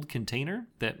small gold container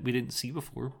that we didn't see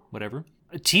before. Whatever.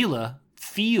 Tila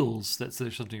feels that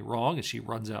there's something wrong, and she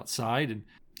runs outside, and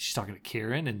she's talking to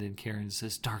Karen, and then Karen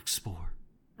says, "Dark spore,"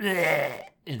 and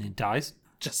then dies.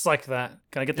 Just like that.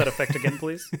 Can I get that effect again,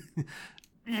 please?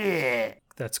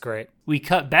 That's great. We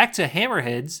cut back to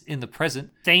Hammerheads in the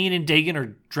present. Thane and Dagon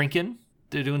are drinking.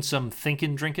 They're doing some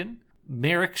drinking.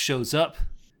 Merrick shows up.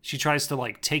 She tries to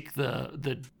like take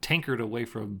the tankard away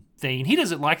from Thane. He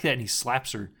doesn't like that, and he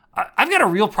slaps her. I've got a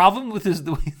real problem with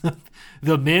the way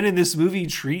the men in this movie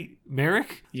treat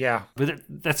Merrick. Yeah. But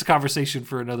that's a conversation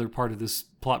for another part of this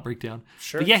plot breakdown.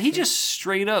 Sure. But yeah, he just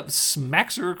straight up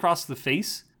smacks her across the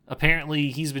face.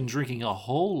 Apparently, he's been drinking a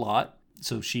whole lot,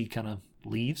 so she kind of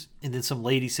leaves. And then some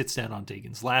lady sits down on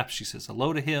Dagon's lap. She says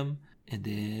hello to him, and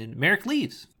then Merrick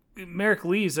leaves. Merrick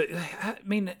leaves. I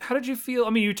mean, how did you feel? I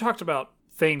mean, you talked about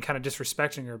Thane kind of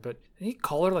disrespecting her, but did he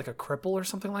call her like a cripple or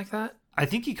something like that? I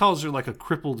think he calls her like a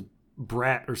crippled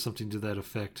brat or something to that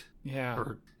effect. Yeah.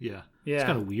 Yeah. Yeah. It's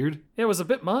kind of weird. It was a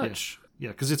bit much. Yeah,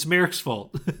 because it's Merrick's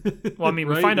fault. Well, I mean,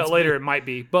 right? We find out later it might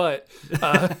be, but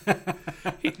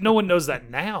no one knows that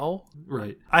now.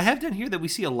 Right. I have down here that we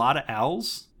see a lot of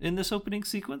owls in this opening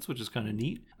sequence, which is kind of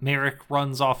neat. Merrick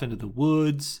runs off into the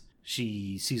woods.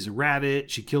 She sees a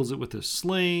rabbit. She kills it with a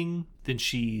sling. Then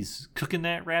she's cooking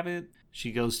that rabbit.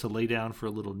 She goes to lay down for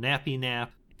a little nappy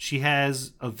nap. She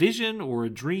has a vision or a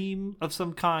dream of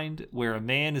some kind where a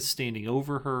man is standing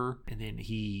over her, and then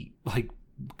he like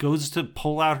goes to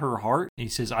pull out her heart, and he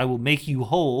says, "I will make you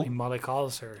whole." He Molly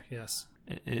calls her, yes.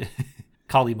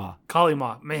 Kalima.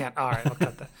 Kalima. Man, all right, I'll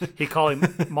cut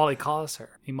that. Molly calls her.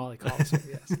 He Molly calls her,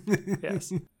 yes.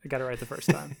 Yes. I got it right the first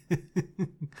time.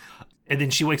 And then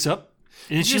she wakes up,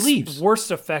 and then she leaves. Worst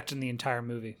effect in the entire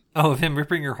movie. Oh, of him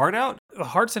ripping her heart out? The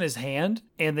heart's in his hand,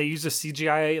 and they used a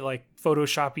CGI, like,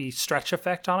 Photoshoppy stretch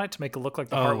effect on it to make it look like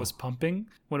the heart was pumping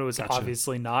when it was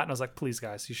obviously not. And I was like, please,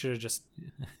 guys, you should have just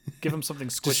give him something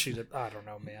squishy to, I don't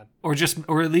know, man.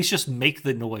 Or at least just make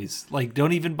the noise. Like,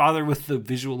 don't even bother with the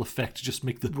visual effect. Just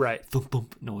make the thump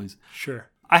thump noise. Sure.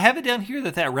 I have it down here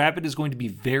that rabbit is going to be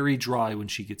very dry when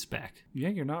she gets back. Yeah,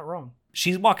 you're not wrong.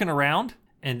 She's walking around,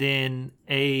 and then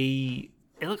I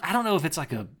don't know if it's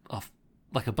like a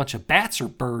bunch of bats or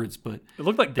birds, but it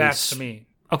looked like bats to me.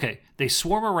 Okay, they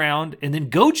swarm around, and then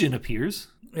Gojin appears.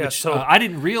 Yeah, which, I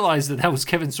didn't realize that was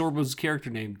Kevin Sorbo's character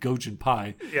name, Gojin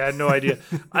Pai. Yeah, I had no idea.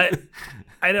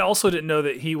 I also didn't know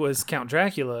that he was Count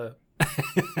Dracula,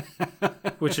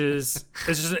 which is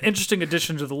just an interesting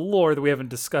addition to the lore that we haven't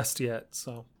discussed yet.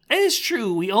 So it is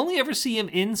true. We only ever see him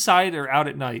inside or out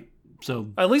at night.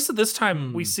 So at least at this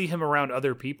time, we see him around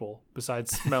other people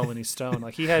besides Melanie Stone.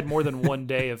 Like he had more than one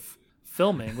day of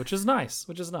filming, which is nice.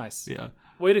 Yeah.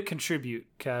 Way to contribute,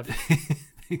 Kev.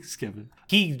 Thanks, Kevin.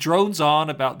 He drones on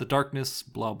about the darkness,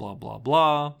 blah, blah, blah,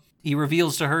 blah. He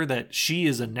reveals to her that she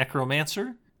is a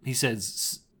necromancer. He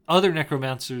says other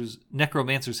necromancers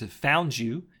have found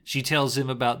you. She tells him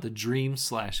about the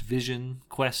dream/vision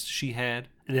quest she had.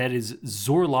 That is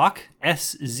Zorlock,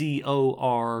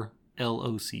 Szorlock.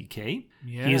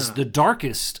 Yeah. He is the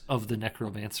darkest of the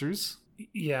necromancers.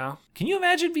 Yeah. Can you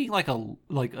imagine being like a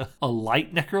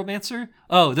light necromancer?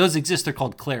 Oh, those exist. They're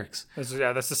called clerics.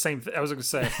 That's the same thing I was going to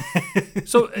say.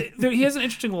 So he has an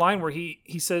interesting line where he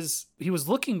says he was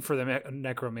looking for the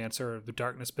necromancer of the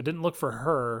darkness, but didn't look for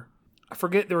her. I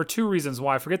forget. There were two reasons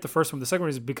why. I forget the first one. The second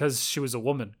reason is because she was a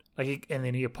woman. And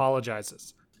then he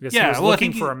apologizes. Because he was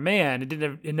looking for a man.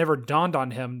 It never dawned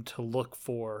on him to look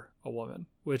for a woman,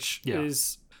 which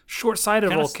is short-sighted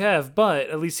of old Kev, but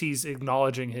at least he's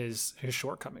acknowledging his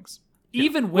shortcomings. Yeah.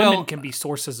 Even women can be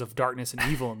sources of darkness and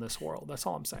evil in this world. That's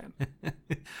all I'm saying.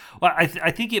 Well,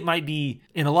 I think it might be,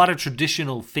 in a lot of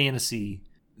traditional fantasy,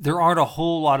 there aren't a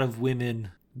whole lot of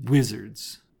women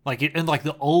wizards. Like in like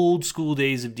the old school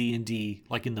days of D&D,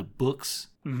 like in the books.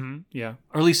 Mm-hmm. Yeah.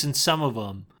 Or at least in some of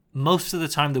them, most of the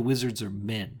time the wizards are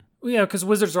men. Well, yeah, because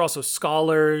wizards are also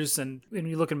scholars, and when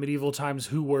you look in medieval times,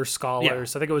 who were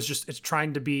scholars? Yeah. I think it's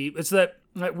trying to be, it's that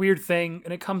weird thing,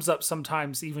 and it comes up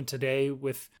sometimes even today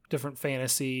with different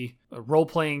fantasy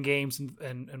role-playing games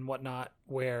and whatnot,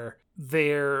 where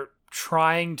they're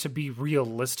trying to be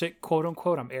realistic, quote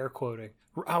unquote. I'm air quoting.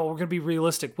 Oh, we're going to be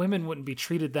realistic. Women wouldn't be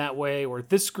treated that way, or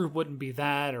this group wouldn't be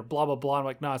that, or blah, blah, blah. I'm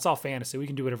like, no, it's all fantasy. We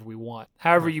can do whatever we want.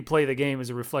 However you play the game is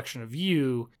a reflection of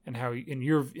you and how, and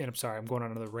I'm sorry, I'm going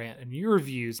on another rant, and your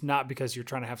views, not because you're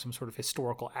trying to have some sort of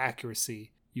historical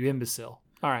accuracy, you imbecile.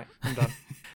 All right, I'm done.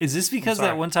 Is this because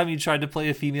that one time you tried to play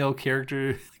a female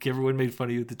character, like everyone made fun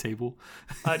of you at the table?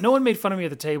 No one made fun of me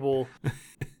at the table.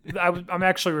 I'm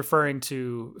actually referring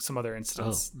to some other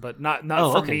instance, but not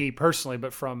from me personally,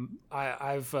 but from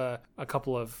I've a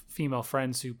couple of female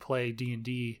friends who play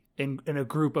D&D in a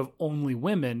group of only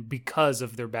women because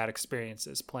of their bad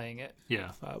experiences playing it.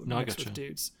 Yeah, I gotcha. With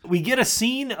dudes. We get a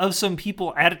scene of some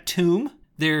people at a tomb.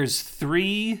 There's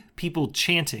 3 people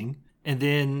chanting, and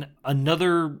then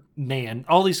another man.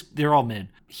 They're all men.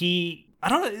 I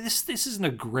don't know. This isn't a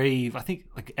grave. I think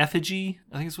like effigy.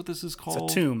 I think is what this is called.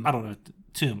 It's a tomb. I don't know.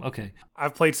 Tomb. Okay.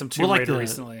 I've played some Tomb Raider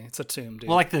recently. It's a tomb, dude.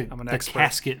 Well, like the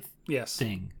casket.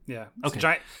 Thing. Yeah.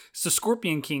 It's a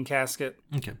Scorpion King casket.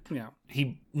 Okay. Yeah.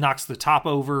 He knocks the top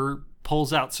over,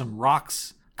 pulls out some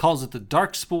rocks, calls it the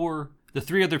Dark Spore. The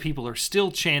 3 other people are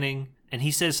still chanting, and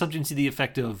he says something to the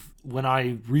effect of, "When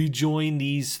I rejoin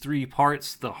these 3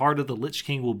 parts, the heart of the Lich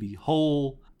King will be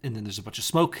whole." And then there's a bunch of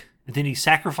smoke. And then he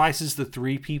sacrifices the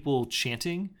 3 people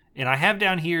chanting. And I have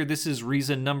down here, this is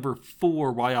reason number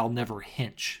 4 why I'll never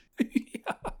hench.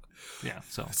 Yeah.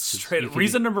 So straight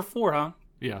reason number 4, huh?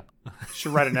 Yeah.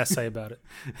 Should write an essay about it.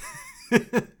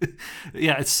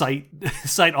 Yeah, it's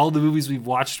cite all the movies we've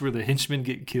watched where the henchmen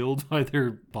get killed by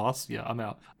their boss. Yeah, I'm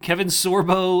out. Kevin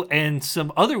Sorbo and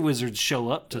some other wizards show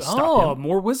up to stop him. Oh,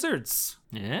 more wizards.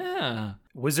 Yeah.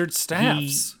 Wizard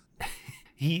staffs.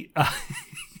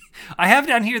 I have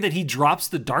down here that he drops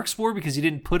the Darkspore because he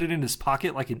didn't put it in his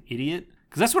pocket like an idiot.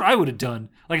 Because that's what I would have done.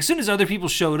 Like, as soon as other people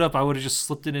showed up, I would have just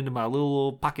slipped it into my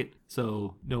little pocket.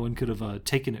 So no one could have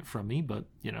taken it from me, but,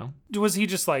 you know. Was he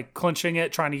just, like, clenching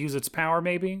it, trying to use its power,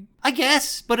 maybe? I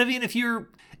guess. But, I mean, if you're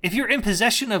in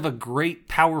possession of a great,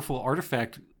 powerful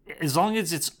artifact, as long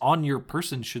as it's on your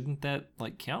person, shouldn't that,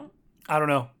 like, count? I don't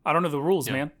know. I don't know the rules,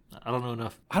 man. I don't know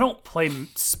enough. I don't play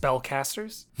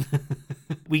spellcasters.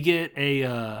 We get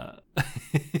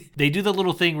they do the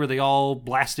little thing where they all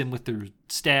blast him with their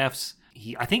staffs.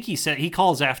 I think he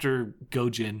calls after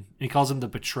Gojin. He calls him the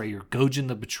Betrayer. Gojin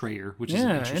the Betrayer, which is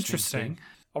an interesting thing.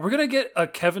 Are we going to get a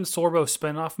Kevin Sorbo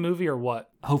spinoff movie or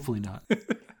what? Hopefully not.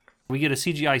 We get a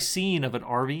CGI scene of an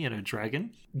army and a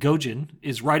dragon. Gojin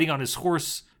is riding on his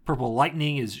horse. Purple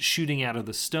lightning is shooting out of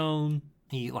the stone.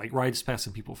 He rides past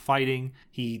some people fighting.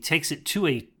 He takes it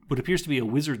to what appears to be a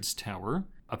wizard's tower.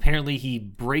 Apparently he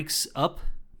breaks up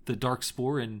the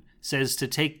Darkspore and says to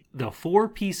take the 4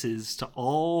 pieces to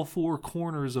all 4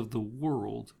 corners of the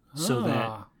world so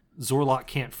that Zorlock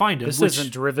can't find him. This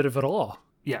isn't derivative at all.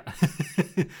 Yeah.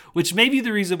 Which may be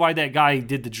the reason why that guy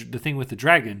did the thing with the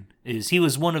dragon, is he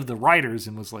was one of the riders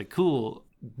and was like, cool,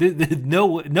 no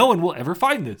one will ever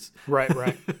find this.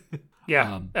 Right.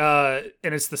 Yeah.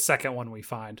 And it's the second one we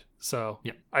find. So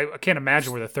yeah. I can't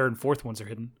imagine where the 3rd and 4th ones are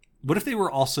hidden. What if they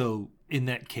were also in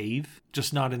that cave,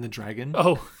 just not in the dragon?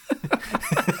 Oh.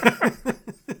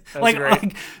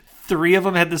 like 3 of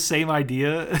them had the same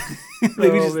idea.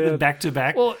 Maybe just back to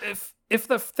back. Well, if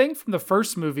the thing from the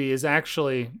first movie is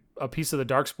actually a piece of the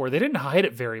Darkspawn, they didn't hide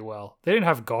it very well. They didn't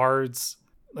have guards.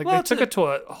 Like, they took it to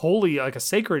a holy, like a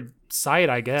sacred site,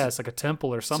 I guess, like a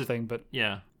temple or something. But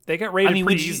yeah, they got raided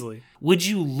pretty easily. Would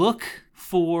you look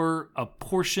for a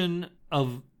portion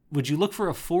of? Would you look for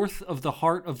a fourth of the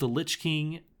heart of the Lich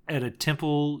King at a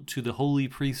temple to the holy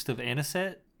priest of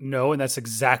Aniset? No, and that's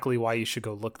exactly why you should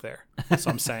go look there. That's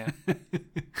what I'm saying.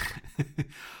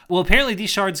 Well, apparently these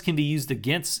shards can be used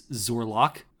against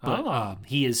Zorlok, but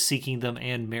he is seeking them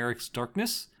and Merrick's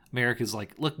darkness. Merrick is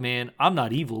like, look, man, I'm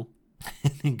not evil.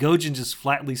 And Gojin just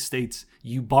flatly states,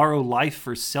 you borrow life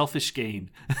for selfish gain.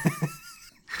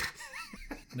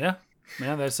 Yeah,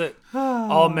 that's it.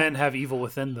 All men have evil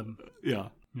within them. Yeah.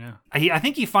 Yeah. I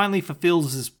think he finally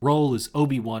fulfills his role as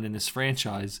Obi-Wan in this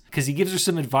franchise because he gives her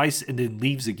some advice and then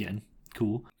leaves again.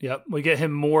 Cool. Yep. We get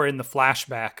him more in the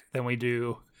flashback than we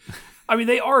do. I mean,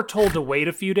 they are told to wait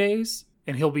a few days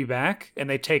and he'll be back, and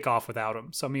they take off without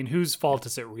him. So, I mean, whose fault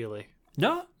is it really?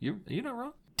 No, you're not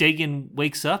wrong. Dagon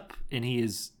wakes up and he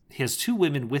has 2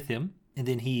 women with him, and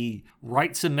then he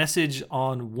writes a message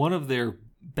on one of their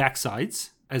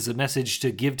backsides as a message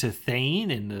to give to Thane,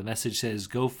 and the message says,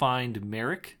 go find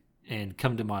Merrick and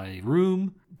come to my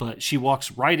room. But she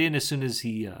walks right in as soon as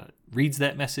he reads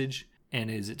that message, and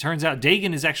as it turns out,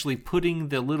 Dagon is actually putting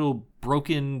the little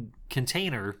broken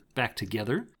container back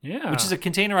together. Yeah. Which is a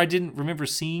container I didn't remember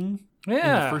seeing in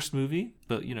the first movie,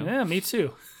 but you know. Yeah, me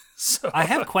too. So I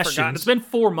have questions. It's been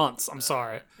 4 months. I'm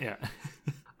sorry. Yeah.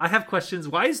 I have questions.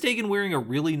 Why is Dagon wearing a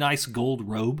really nice gold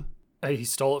robe? He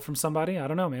stole it from somebody? I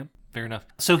don't know, man. Fair enough.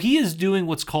 So he is doing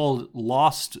what's called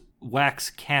lost wax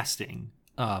casting,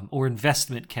 or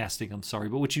investment casting, I'm sorry.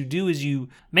 But what you do is you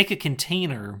make a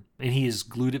container, and he has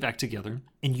glued it back together,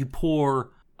 and you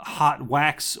pour hot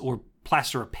wax or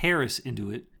plaster of Paris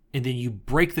into it, and then you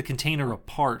break the container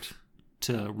apart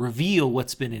to reveal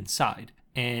what's been inside.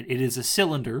 And it is a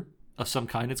cylinder of some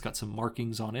kind. It's got some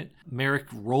markings on it. Merrick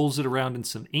rolls it around in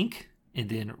some ink and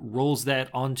then rolls that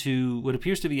onto what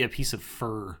appears to be a piece of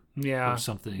fur or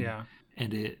something. Yeah.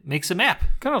 And it makes a map.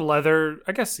 Kind of leather,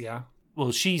 I guess, yeah.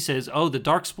 Well, she says, oh, the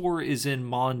Darkspawn is in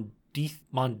Mondathia?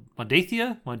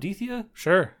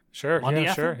 Sure.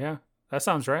 Yeah, sure, yeah. That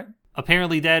sounds right.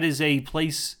 Apparently that is a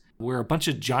place where a bunch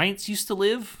of giants used to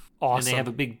live. Awesome. And they have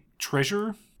a big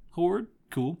treasure hoard.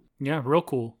 Cool. Yeah, real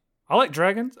cool. I like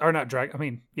dragons. Or not dragons. I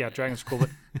mean, yeah, dragons are cool, but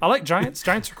I like giants.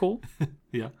 Giants are cool.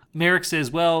 Yeah. Merrick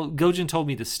says, well, Gojin told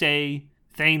me to stay.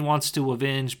 Thane wants to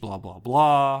avenge, blah, blah,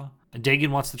 blah. And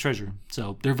Dagon wants the treasure.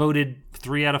 So they're voted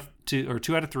 2 out of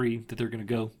 3 that they're going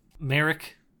to go.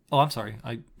 Merrick. Oh, I'm sorry.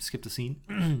 I skipped a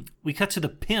scene. We cut to the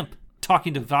pimp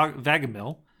talking to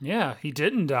Vagamel. Yeah, he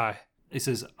didn't die. He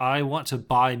says, I want to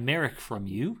buy Merrick from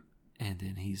you. And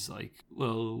then he's like,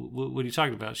 well, what are you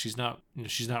talking about? She's not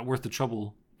worth the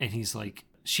trouble. And he's like,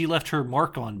 she left her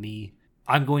mark on me.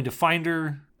 I'm going to find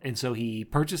her. And so he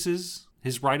purchases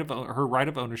her right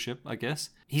of ownership, I guess.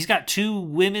 He's got 2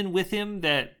 women with him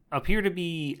that appear to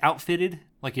be outfitted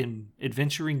like in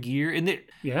adventuring gear. And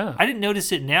I didn't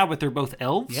notice it now, but they're both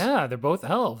elves. Yeah, they're both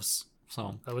elves.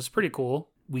 So that was pretty cool.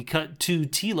 We cut to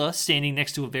Tila standing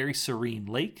next to a very serene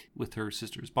lake with her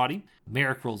sister's body.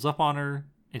 Merrick rolls up on her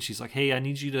and she's like, hey, I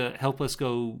need you to help us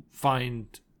go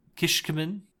find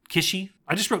Kishkaman. Kishi.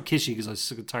 I just wrote Kishi because I was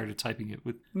sick and tired of typing it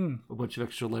with a bunch of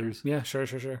extra letters. Yeah, sure.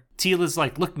 Tila's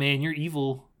like, look, man, you're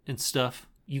evil and stuff.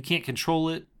 You can't control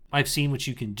it. I've seen what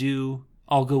you can do.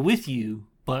 I'll go with you,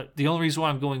 but the only reason why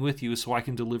I'm going with you is so I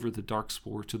can deliver the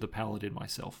Darkspawn to the Paladin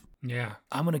myself. Yeah.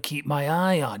 I'm going to keep my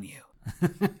eye on you.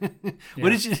 What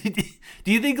did you do?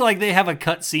 You think like they have a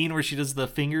cut scene where she does the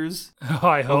fingers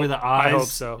over the eyes? I hope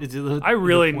so. I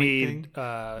really need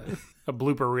a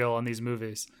blooper reel on these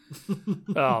movies.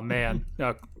 Oh man.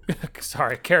 No,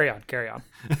 sorry. Carry on.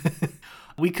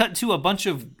 We cut to a bunch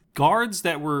of guards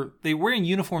that were wearing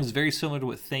uniforms very similar to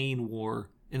what Thane wore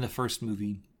in the first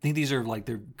movie. I think these are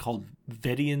they're called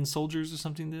Vedian soldiers or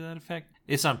something to that effect.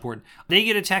 It's not important. They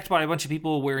get attacked by a bunch of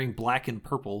people wearing black and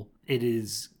purple. It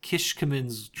is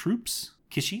Kishkaman's troops.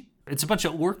 Kishi. It's a bunch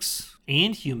of orcs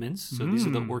and humans. So these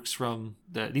are the orcs from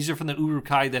these are from the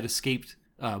Uruk-hai that escaped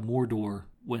Mordor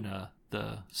when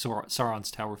the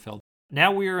Sauron's tower fell.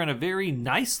 Now we are in a very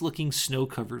nice looking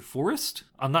snow-covered forest.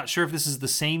 I'm not sure if this is the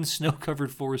same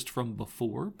snow-covered forest from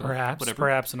before, but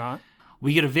perhaps not.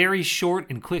 We get a very short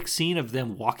and quick scene of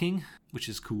them walking, which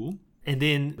is cool. And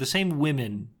then the same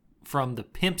women from the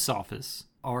pimp's office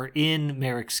are in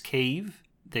Merrick's cave.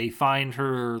 They find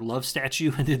her love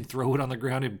statue and then throw it on the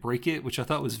ground and break it, which I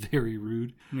thought was very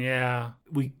rude. Yeah.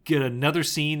 We get another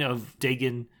scene of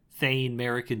Dagon, Thane,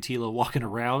 Merrick, and Tila walking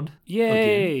around.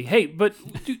 Yay. Again. Hey, but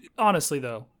honestly,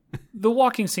 though, the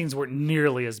walking scenes weren't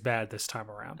nearly as bad this time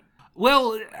around.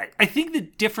 Well, I think the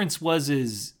difference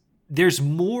is there's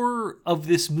more of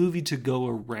this movie to go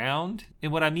around.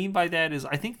 And what I mean by that is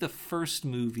I think the first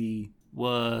movie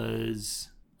was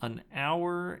an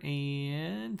hour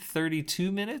and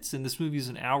 32 minutes, and this movie is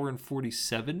an hour and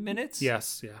 47 minutes.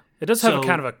 Yes, yeah. It does have a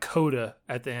kind of a coda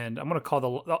at the end. I'm going to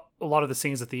call a lot of the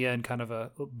scenes at the end kind of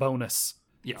a bonus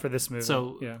for this movie.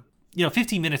 So, yeah.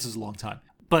 15 minutes is a long time.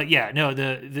 But yeah, no,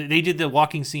 they did the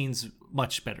walking scenes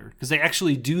much better because they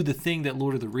actually do the thing that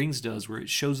Lord of the Rings does where it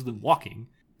shows them walking.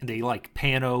 And they like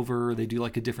pan over, they do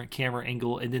like a different camera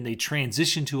angle, and then they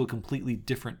transition to a completely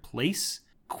different place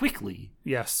quickly.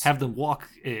 Yes. Have them walk.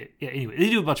 Anyway, they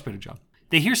do a much better job.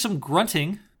 They hear some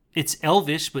grunting. It's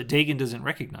Elvish, but Dagon doesn't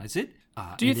recognize it.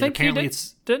 Do you think he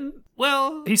didn't?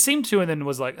 Well, he seemed to, and then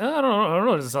was like, I don't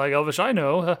know. It's like Elvish, I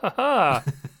know.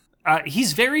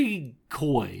 He's very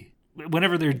coy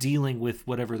whenever they're dealing with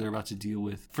whatever they're about to deal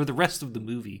with for the rest of the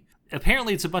movie.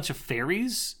 Apparently, it's a bunch of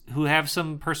fairies who have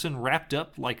some person wrapped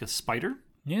up like a spider.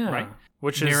 Yeah, right.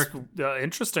 Which is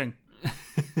interesting.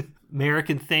 Merrick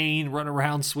and Thane run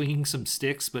around swinging some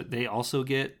sticks, but they also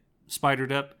get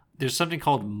spidered up. There's something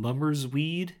called mummer's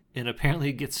weed, and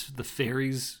apparently it gets the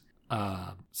fairies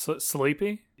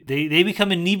sleepy. They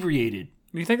become inebriated.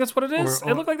 You think that's what it is?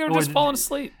 It looked like they were just falling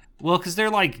asleep. Well, because they're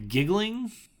like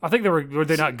giggling. I think were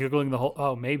they not giggling the whole?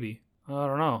 Oh, maybe. I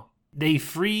don't know. They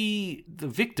free the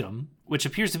victim, which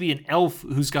appears to be an elf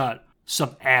who's got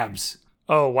some abs.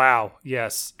 Oh wow!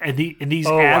 Yes, and these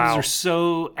abs are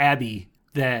so abby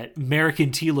that Merrick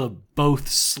and Tila both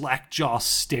slack-jaw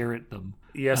stare at them.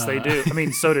 Yes, they do. I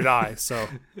mean, so did I. So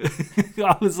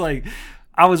I was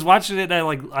watching it, and I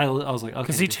was like, okay,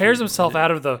 because he tears himself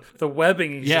out of the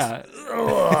webbing. He's like,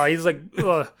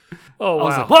 ugh. Oh wow! I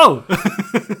was like, whoa.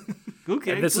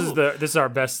 Okay, and this is our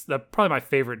best. Probably my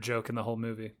favorite joke in the whole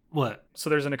movie. What? So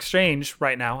there's an exchange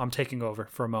right now. I'm taking over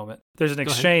for a moment. There's an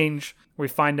exchange where we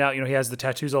find out, he has the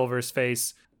tattoos all over his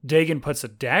face. Dagon puts a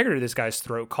dagger to this guy's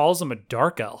throat, calls him a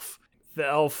dark elf. The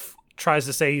elf tries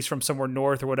to say he's from somewhere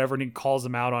north or whatever, and he calls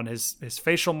him out on his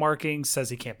facial markings, says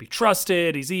he can't be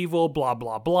trusted, he's evil, blah,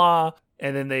 blah, blah.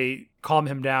 And then they calm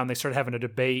him down. They start having a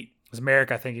debate. Because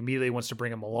Merrick, I think, immediately wants to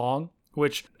bring him along,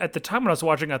 which at the time when I was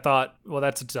watching, I thought, well,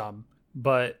 that's dumb.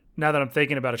 But now that I'm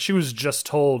thinking about it, she was just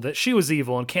told that she was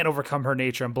evil and can't overcome her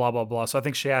nature and blah, blah, blah. So I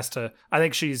think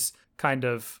she's kind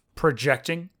of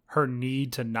projecting her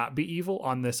need to not be evil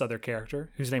on this other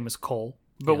character whose name is Cole.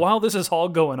 But while this is all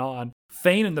going on,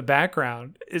 Thane in the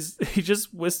background he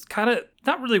just kind of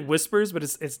not really whispers, but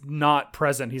it's not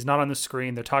present. He's not on the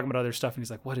screen. They're talking about other stuff. And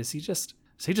he's like, what does he just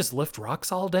lift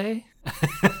rocks all day?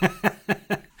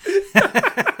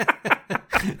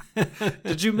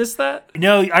 Did you miss that?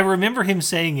 No, I remember him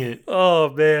saying it. Oh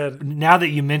man! Now that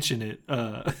you mention it,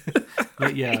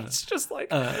 but yeah, it's just like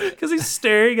because he's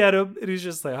staring at him and he's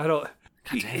just like, I don't.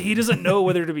 He doesn't know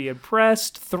whether to be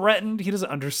impressed, threatened. He doesn't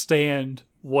understand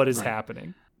what is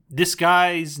happening. This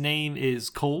guy's name is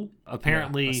Cole.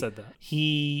 Apparently, I said that.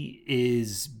 He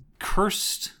is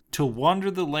cursed to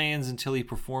wander the lands until he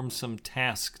performs some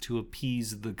task to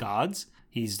appease the gods.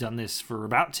 He's done this for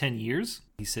about 10 years.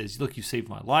 He says, look, you saved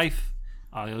my life.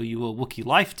 I owe you a Wookiee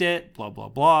life debt, blah, blah,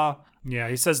 blah. Yeah,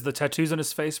 he says the tattoos on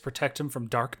his face protect him from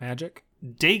dark magic.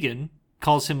 Dagon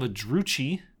calls him a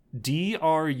Druchii,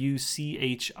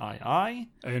 Druchii.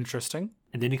 Interesting.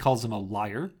 And then he calls him a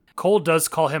liar. Cole does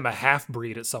call him a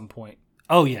half-breed at some point.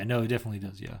 Oh, yeah, no, it definitely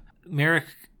does, yeah. Merrick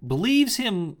believes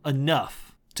him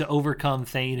enough to overcome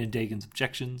Thane and Dagon's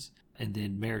objections. And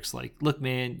then Merrick's like, look,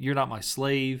 man, you're not my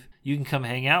slave. You can come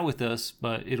hang out with us,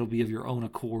 but it'll be of your own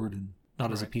accord and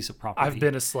not as a piece of property. I've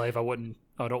been a slave.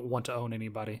 I don't want to own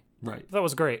anybody. Right. That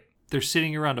was great. They're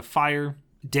sitting around a fire.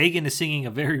 Dagon is singing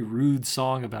a very rude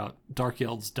song about dark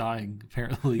elves dying,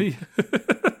 apparently.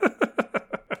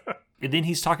 And then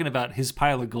he's talking about his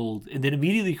pile of gold, and then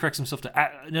immediately corrects himself to, our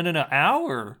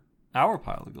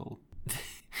pile of gold.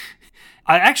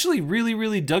 I actually really,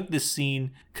 really dug this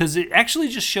scene because it actually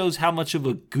just shows how much of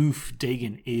a goof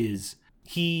Dagon is.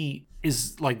 He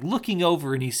is like looking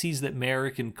over and he sees that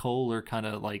Merrick and Cole are kind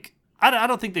of like, I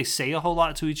don't think they say a whole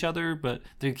lot to each other, but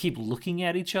they keep looking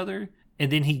at each other.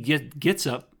 And then he gets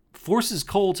up, forces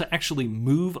Cole to actually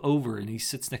move over, and he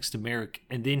sits next to Merrick.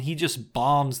 And then he just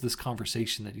bombs this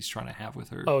conversation that he's trying to have with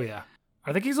her. Oh, yeah.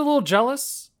 I think he's a little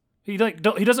jealous. He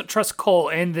doesn't trust Cole,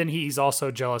 and then he's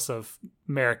also jealous of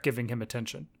Merrick giving him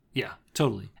attention. Yeah,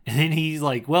 totally. And then he's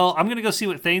like, well, I'm going to go see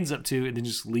what Thane's up to, and then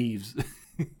just leaves.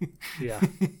 Yeah.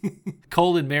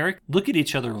 Cole and Merrick look at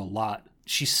each other a lot.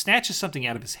 She snatches something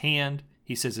out of his hand.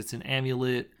 He says it's an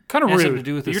amulet. Kind of rude. Something to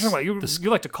do with You're this, talking about, you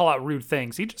like to call out rude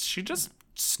things. She just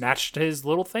snatched his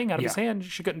little thing out of his Yeah. hand.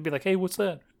 She couldn't be like, hey, what's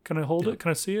that? Can I hold it?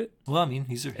 Can I see it? Well, I mean,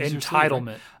 he's her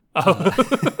Entitlement.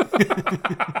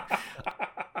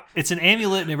 It's an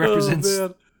amulet, and it represents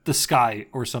the sky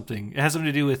or something. It has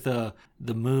something to do with the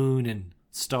moon and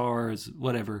stars,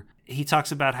 whatever. He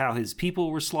talks about how his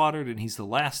people were slaughtered and he's the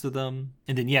last of them.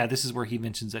 And then, this is where he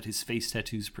mentions that his face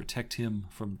tattoos protect him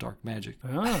from dark magic.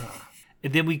 Ah.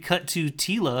 And then we cut to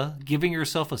Tila giving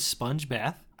herself a sponge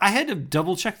bath. I had to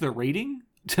double check the rating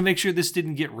to make sure this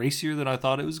didn't get racier than I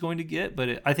thought it was going to get,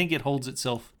 but I think it holds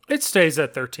itself. It stays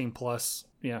at 13 plus.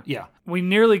 Yeah. Yeah. We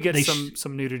nearly get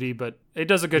some nudity, but it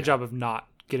does a good job of not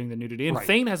getting the nudity. And Right.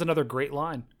 Thane has another great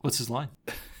line. What's his line?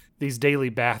 These daily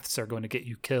baths are going to get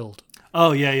you killed.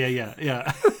 Oh,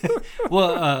 yeah.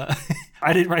 Well,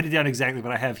 I didn't write it down exactly,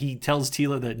 but I have. He tells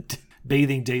Tila that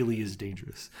bathing daily is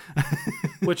dangerous.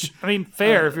 Which, I mean,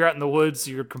 fair. If you're out in the woods,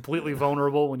 you're completely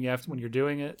vulnerable when you're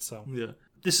doing it. So Yeah.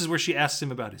 This is where she asks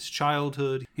him about his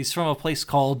childhood. He's from a place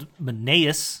called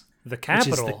Maneus. the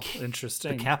capital. Which is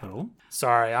Interesting. The capital.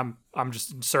 Sorry, I'm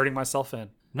just inserting myself in.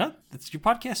 No, that's your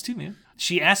podcast too, man.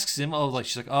 She asks him,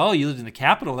 she's like, oh, you lived in the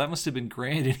capital. That must have been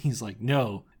grand. And he's like,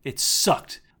 no, it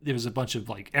sucked. There was a bunch of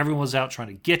everyone was out trying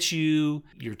to get you.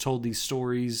 You're told these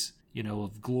stories,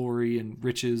 of glory and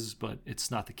riches, but it's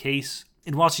not the case.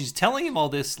 And while she's telling him all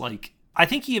this, I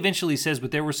think he eventually says,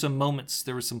 but there were some moments,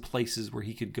 there were some places where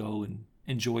he could go and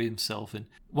enjoy himself. And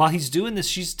while he's doing this,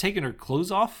 she's taking her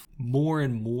clothes off more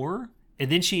and more.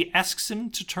 And then she asks him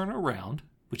to turn around,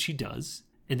 which he does.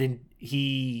 And then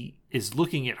he is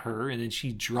looking at her, and then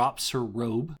she drops her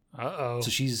robe. Uh-oh.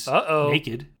 So she's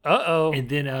naked. Uh-oh. And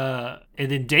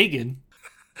then Dagon,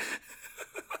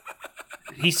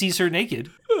 he sees her naked.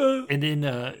 And then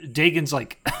Dagon's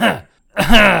like,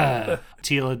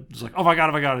 Tila's like, oh my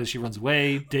God, and she runs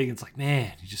away. Dagon's like,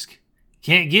 man, you just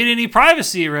can't get any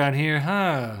privacy around here,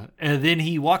 huh? And then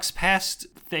he walks past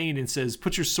Thane and says,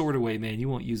 put your sword away, man. You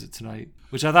won't use it tonight.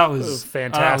 Which I thought was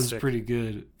fantastic. Was pretty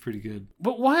good.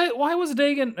 But why was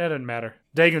Dagon? It doesn't matter.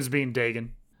 Dagon's being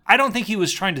Dagon. I don't think he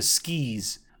was trying to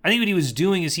skis. I think what he was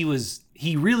doing is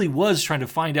he really was trying to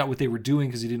find out what they were doing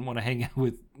because he didn't want to hang out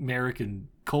with Merrick and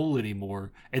Cole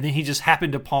anymore. And then he just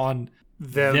happened upon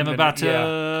them about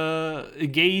to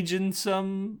engage in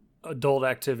some adult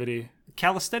activity.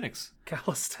 Calisthenics.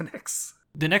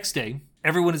 The next day,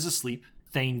 everyone is asleep.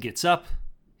 Thane gets up.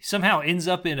 He somehow ends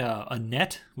up in a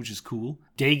net, which is cool.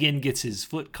 Dagon gets his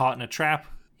foot caught in a trap.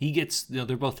 He gets,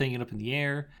 they're both hanging up in the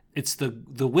air. It's the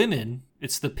women.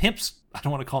 It's the pimps. I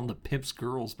don't want to call them the pimps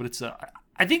girls, but it's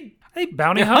I think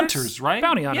bounty hunters, right?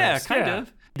 Bounty hunters. Yeah, kind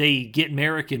of. They get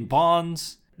Merrick in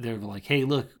bonds. They're like, hey,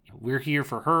 look, we're here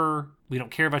for her. We don't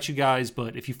care about you guys,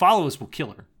 but if you follow us, we'll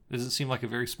kill her. Doesn't seem like a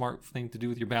very smart thing to do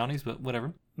with your bounties, but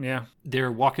whatever. Yeah.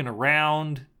 They're walking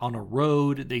around on a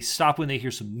road. They stop when they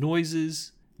hear some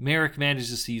noises. Merrick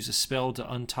manages to use a spell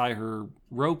to untie her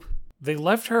rope. They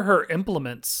left her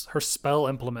implements, her spell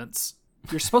implements.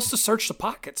 You're supposed to search the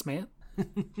pockets, man.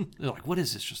 They're like, what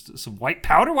is this? Just some white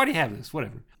powder? Why do you have this?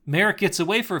 Whatever. Merrick gets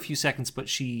away for a few seconds, but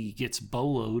she gets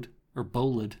boled,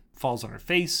 falls on her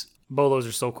face. Bolos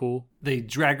are so cool. They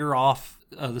drag her off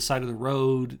the side of the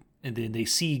road, and then they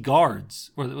see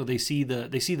guards, or they see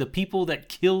the people that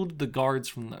killed the guards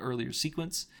from the earlier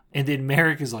sequence. And then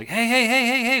Merrick is like,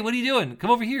 hey, what are you doing?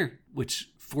 Come over here. Which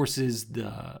forces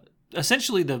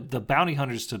essentially the bounty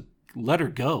hunters to let her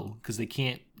go because they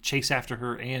can't chase after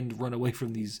her and run away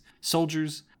from these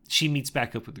soldiers. She meets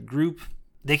back up with the group.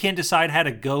 They can't decide how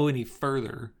to go any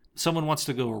further. Someone wants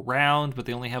to go around, but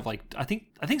they only have I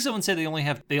think someone said they only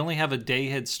have a day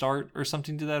head start or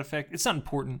something to that effect. It's not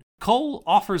important. Cole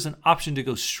offers an option to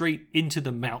go straight into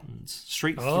the mountains,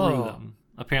 straight through them.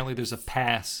 Apparently there's a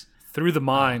pass. Through the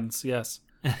mines, yes.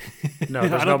 No,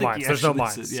 there's no mines. There's no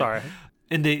mines. Said, yeah. Sorry.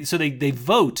 And they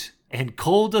vote, and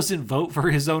Cole doesn't vote for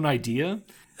his own idea,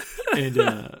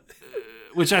 and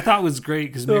which I thought was great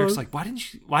because Merrick's like, why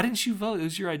didn't you vote? It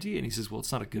was your idea, and he says, well,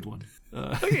 it's not a good one.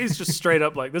 I think he's just straight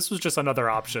up like, this was just another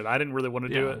option. I didn't really want to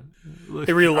do it. Look,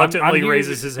 he reluctantly I'm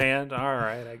raises his hand. All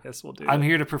right, I guess we'll do it. I'm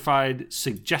here to provide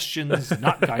suggestions,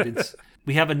 not guidance.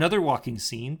 We have another walking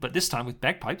scene, but this time with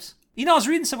bagpipes. I was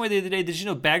reading somewhere the other day, did you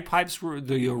know bagpipes were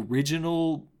the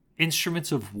original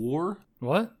instruments of war?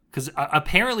 What? Because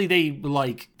apparently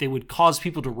they would cause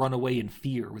people to run away in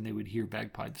fear when they would hear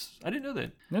bagpipes. I didn't know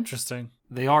that. Interesting.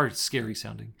 They are scary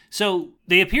sounding. So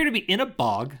they appear to be in a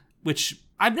bog, which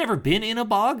I've never been in a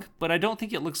bog, but I don't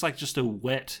think it looks like just a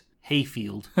wet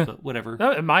hayfield, but whatever.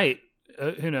 No, it might.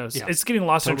 Who knows? Yeah, it's getting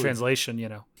lost in totally. translation, you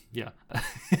know. Yeah.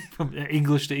 From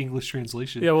English to English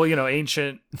translation. Yeah, well, you know,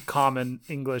 ancient, common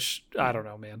English. I don't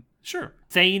know, man. Sure.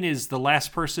 Thane is the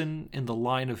last person in the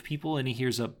line of people, and he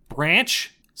hears a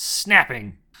branch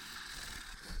snapping.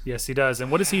 Yes, he does.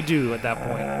 And what does he do at that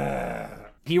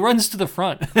point? He runs to the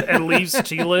front. And leaves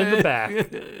Tila in the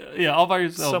back. Yeah, all by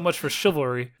herself. So much for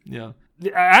chivalry. Yeah.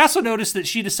 I also noticed that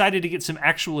she decided to get some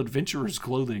actual adventurer's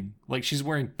clothing. Like, she's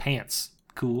wearing pants.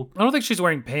 Cool. I don't think she's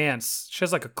wearing pants. She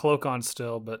has like a cloak on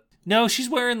still, but... No, she's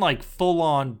wearing like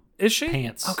full-on Is she?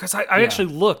 pants. Oh, because I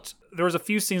actually looked. There was a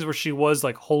few scenes where she was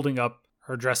like holding up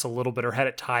her dress a little bit or had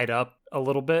it tied up a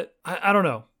little bit. I don't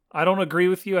know. I don't agree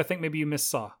with you. I think maybe you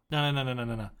missaw.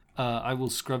 No. I will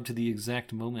scrub to the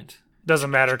exact moment.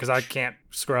 Doesn't matter because I can't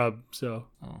scrub, so...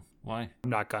 Oh, why? I'm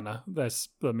not gonna. Let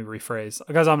me rephrase.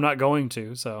 Because I'm not going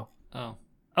to, so... Oh.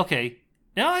 Okay.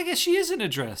 Now I guess she is in a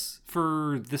dress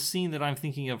for the scene that I'm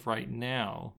thinking of right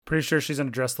now. Pretty sure she's in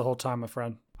a dress the whole time, my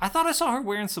friend. I thought I saw her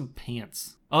wearing some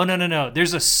pants. Oh, no.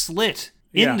 There's a slit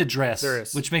in the dress, there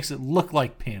is. which makes it look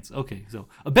like pants. Okay, so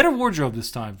a better wardrobe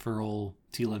this time for old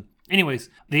Tila. Anyways,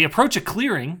 they approach a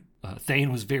clearing.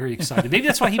 Thane was very excited. Maybe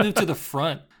that's why he moved to the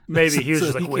front. Maybe he was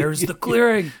just like, where's the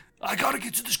clearing? I gotta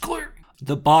get to this clearing.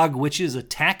 The Bog Witches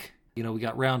attack. You know, we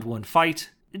got round one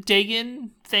fight.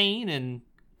 Dagon, Thane, and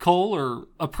Cole are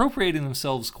appropriating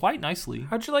themselves quite nicely.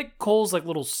 How'd you like Cole's like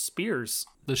little spears?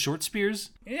 The short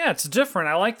spears? Yeah, it's different.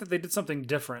 I like that they did something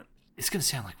different. It's going to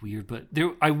sound like weird, but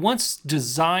I once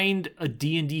designed a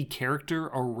D&D character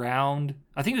around,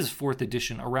 I think it was 4th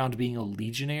edition, around being a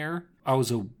legionnaire. I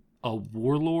was a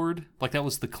warlord, like that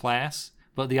was the class.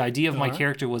 But the idea of my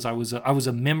character was I was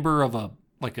a member of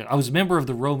I was a member of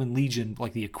the Roman Legion,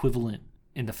 like the equivalent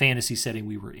in the fantasy setting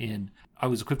we were in. I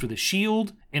was equipped with a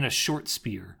shield and a short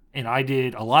spear. And I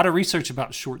did a lot of research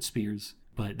about short spears,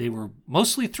 but they were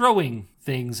mostly throwing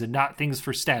things and not things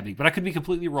for stabbing. But I could be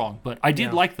completely wrong, but I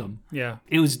did like them. Yeah.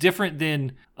 It was different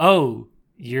than, oh,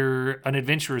 you're an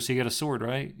adventurer, so you got a sword,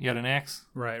 right? You got an axe?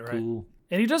 Right. Cool.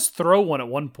 And he does throw one at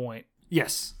one point.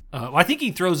 Yes. I think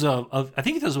he throws I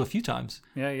think he throws them a few times.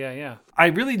 Yeah. I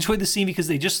really enjoyed the scene because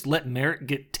they just let Merrick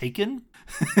get taken.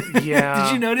 Yeah.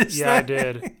 Did you notice that? Yeah,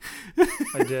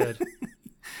 I did.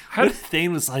 But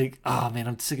Thane was like, oh man,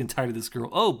 I'm sick and tired of this girl.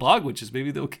 Oh, bog witches,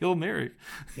 maybe they'll kill Merrick.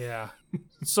 Yeah.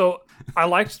 So I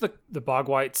liked the Bog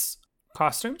Whites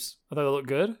costumes. I thought they looked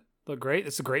good. Look great.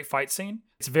 It's a great fight scene.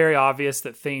 It's very obvious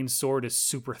that Thane's sword is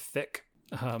super thick.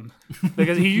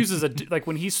 Because he uses like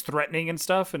when he's threatening and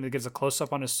stuff and it gets a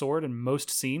close-up on his sword in most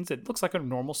scenes, it looks like a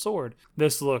normal sword.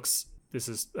 This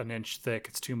is an inch thick.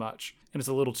 It's too much. And it's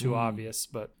a little too obvious,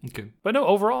 but no,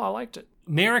 overall I liked it.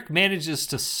 Merrick manages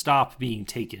to stop being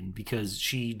taken because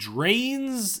she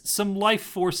drains some life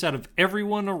force out of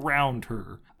everyone around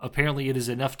her. Apparently it is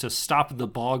enough to stop the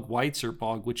Bog Whites or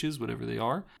Bog Witches, whatever they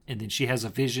are. And then she has a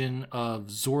vision of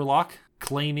Zorlok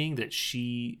claiming that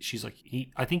she's like,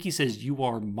 I think he says, "You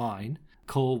are mine."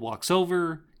 Cole walks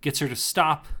over, gets her to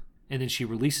stop, and then she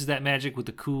releases that magic with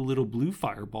a cool little blue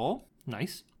fireball.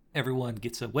 Nice. Everyone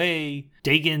gets away.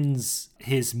 Dagon's,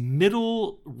 his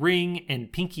middle ring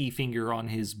and pinky finger on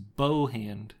his bow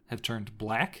hand have turned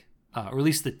black, or at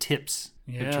least the tips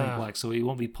have turned black, so he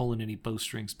won't be pulling any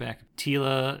bowstrings back.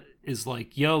 Tila is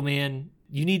like, yo, man,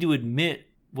 you need to admit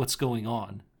what's going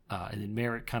on. And then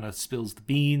Merrick kind of spills the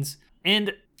beans.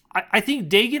 And I think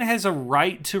Dagon has a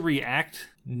right to react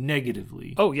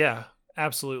negatively. Oh, yeah,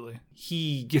 absolutely.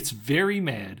 He gets very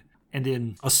mad and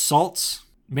then assaults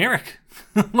Merrick.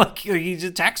 like he just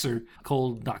attacks her.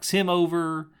 Cole knocks him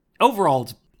over. Overall,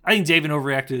 I think Dagon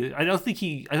overreacted. I don't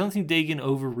think Dagon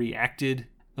overreacted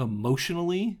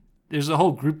emotionally. There's a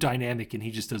whole group dynamic and he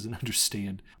just doesn't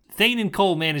understand. Thane and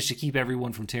Cole managed to keep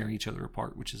everyone from tearing each other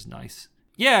apart, which is nice.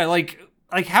 Yeah, like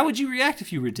how would you react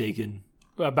if you were Dagon?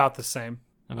 About the same.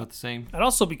 About the same. I'd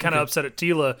also be kind of upset at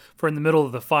Tila for in the middle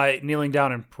of the fight kneeling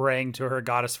down and praying to her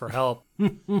goddess for help.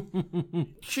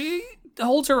 She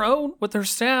holds her own with her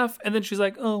staff, and then she's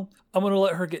like, "Oh, I'm going to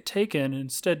let her get taken and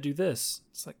instead do this."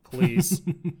 It's like, please.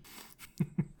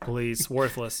 Please,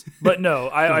 worthless. But no,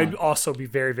 I'd also be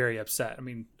very, very upset. I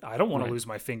mean, I don't want to lose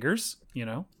my fingers, you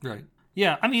know? Right.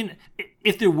 Yeah, I mean,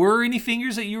 if there were any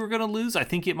fingers that you were going to lose, I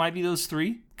think it might be those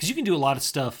 3. Because you can do a lot of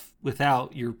stuff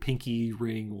without your pinky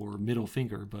ring or middle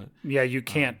finger, but... Yeah, you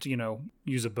can't,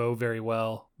 use a bow very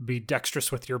well. Be dexterous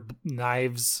with your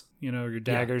knives, your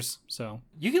daggers, so...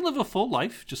 You can live a full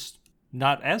life, just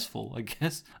not as full, I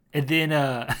guess. And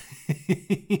then,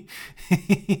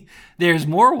 there's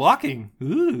more walking.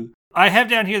 Ooh. I have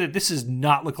down here that this does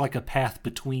not look like a path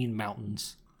between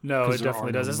mountains. No, it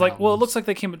definitely does. It's like, well, it looks like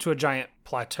they came up to a giant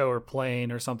plateau or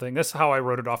plain or something. That's how I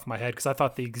wrote it off in my head because I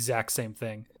thought the exact same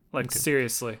thing. Like,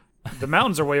 seriously. The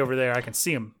mountains are way over there. I can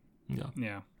see them.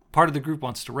 Yeah. Part of the group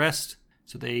wants to rest,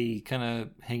 so they kind of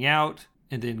hang out.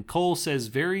 And then Cole says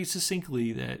very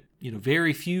succinctly that,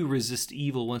 very few resist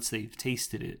evil once they've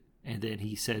tasted it. And then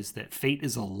he says that fate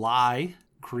is a lie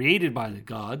created by the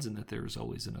gods and that there is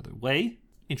always another way.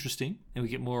 Interesting. And we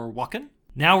get more walking.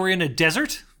 Now we're in a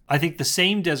desert. I think the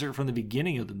same desert from the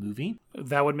beginning of the movie.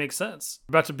 That would make sense.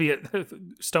 We're about to be at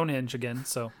Stonehenge again,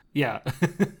 so. Yeah.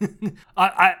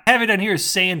 I have it on here as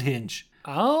Sand Henge.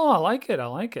 Oh, I like it.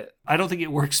 I don't think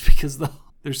it works because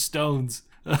there's stones.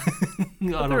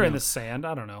 They're in the sand.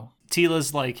 I don't know.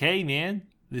 Tila's like, hey, man,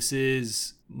 this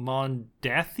is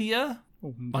Mondathia?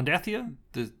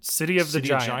 The city of the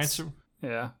Giants.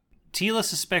 Yeah. Tila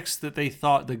suspects that they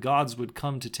thought the gods would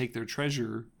come to take their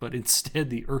treasure, but instead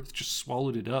the earth just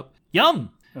swallowed it up.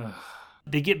 Yum!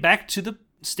 They get back to the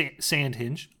Sand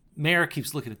Henge. Mara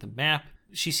keeps looking at the map.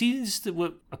 She sees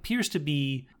what appears to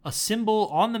be a symbol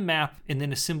on the map and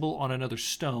then a symbol on another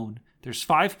stone. There's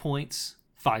 5 points,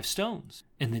 5 stones.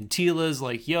 And then Tila's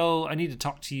like, yo, I need to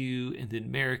talk to you. And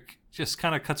then Merrick just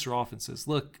kind of cuts her off and says,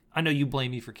 look, I know you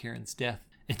blame me for Karen's death.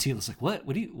 And Tila's like,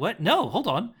 what? No, hold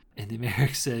on. And then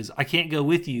Merrick says, I can't go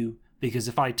with you because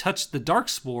if I touch the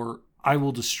Darkspore, I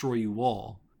will destroy you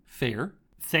all. Fair.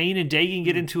 Thane and Dagan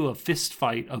get into a fist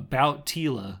fight about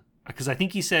Tila because I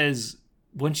think he says,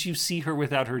 once you see her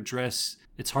without her dress,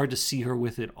 it's hard to see her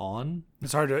with it on.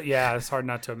 It's hard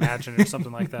not to imagine or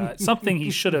something like that. Something he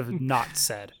should have not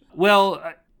said. Well,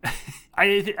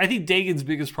 I think Dagan's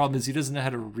biggest problem is he doesn't know how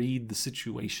to read the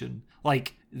situation.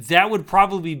 Like, that would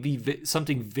probably be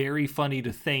something very funny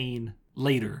to Thane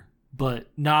later, but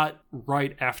not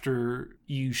right after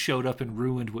you showed up and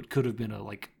ruined what could have been a,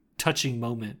 touching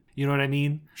moment. You know what I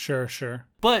mean? Sure.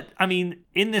 But,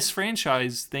 in this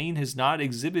franchise, Thane has not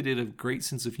exhibited a great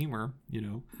sense of humor,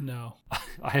 No.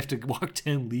 I have to walk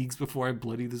 10 leagues before I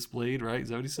bloody this blade, right? Is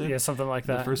that what he said? Yeah, something like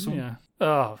that. The first one? Yeah.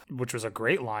 Oh, which was a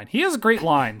great line. He has great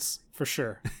lines, for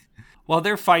sure. While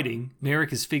they're fighting,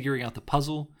 Merrick is figuring out the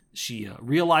puzzle. She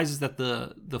realizes that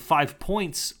the 5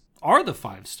 points are the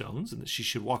 5 stones and that she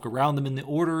should walk around them in the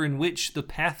order in which the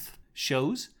path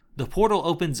shows. The portal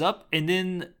opens up and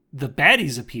then the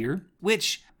baddies appear,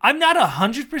 which I'm not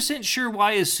 100% sure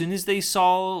why as soon as they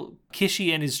saw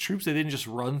Kishi and his troops, they didn't just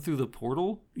run through the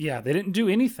portal. Yeah, they didn't do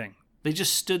anything. They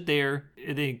just stood there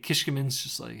and then Kishkaman's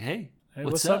just like, hey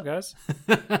what's up, guys?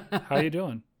 How you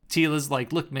doing? Tila's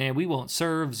like, look, man, we won't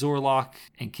serve Zorlok.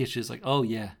 And Kish is like, oh,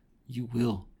 yeah, you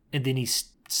will. And then he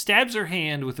stabs her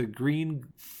hand with a green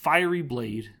fiery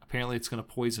blade. Apparently it's going to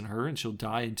poison her and she'll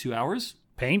die in 2 hours.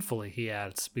 Painfully, he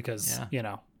adds, because,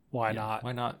 why not?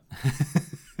 Why not?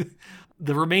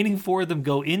 The remaining 4 of them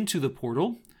go into the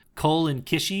portal. Cole and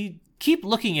Kishi keep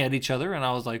looking at each other, and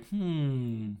I was like,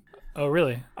 Oh,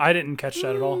 really? I didn't catch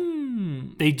that at all.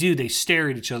 They do. They stare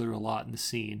at each other a lot in the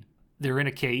scene. They're in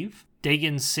a cave.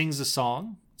 Dagan sings a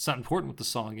song. It's not important what the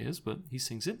song is, but he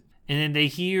sings it. And then they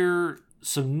hear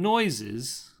some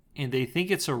noises, and they think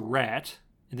it's a rat.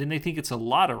 And then they think it's a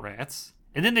lot of rats.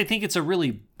 And then they think it's a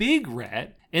really big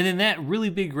rat. And then that really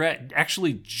big rat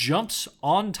actually jumps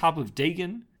on top of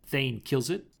Dagan. Thane kills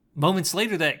it. Moments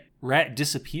later, that rat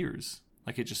disappears.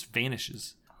 Like it just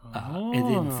vanishes.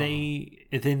 And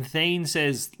then Thane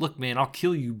says, look, man, I'll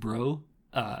kill you, bro.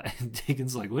 And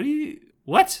Dagan's like,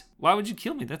 what? Why would you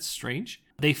kill me? That's strange.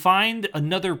 They find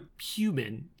another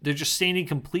human. They're just standing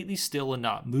completely still and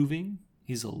not moving.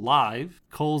 He's alive.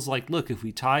 Cole's like, look, if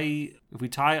we tie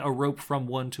a rope from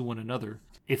one to one another,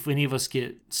 if any of us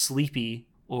get sleepy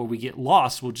or we get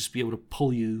lost, we'll just be able to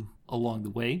pull you along the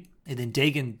way. And then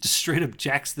Dagan just straight up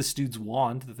jacks this dude's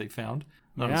wand that they found.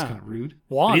 That was kind of rude.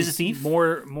 Wand. He's a thief.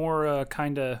 More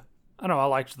kind of, I don't know, I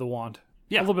liked the wand.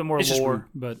 Yeah. A little bit more lore,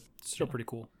 but still pretty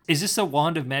cool. Is this a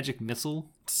wand of magic missile?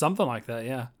 Something like that,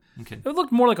 yeah. Okay. It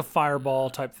looked more like a fireball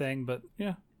type thing, but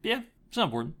yeah. Yeah, it's not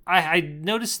important. I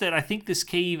noticed that I think this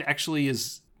cave actually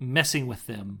is messing with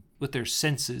them, with their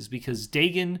senses, because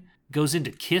Dagan goes in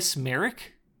to kiss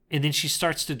Merrick, and then she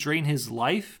starts to drain his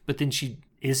life, but then she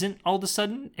isn't all of a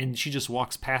sudden, and she just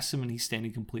walks past him and he's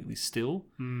standing completely still.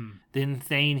 Then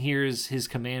Thane hears his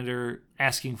commander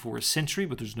asking for a sentry,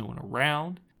 but there's no one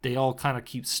around. They all kind of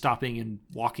keep stopping and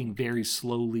walking very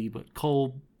slowly, but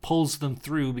Cole pulls them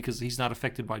through because he's not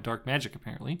affected by dark magic,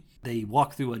 apparently. They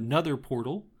walk through another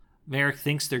portal. Merrick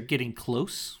thinks they're getting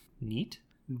close. Neat.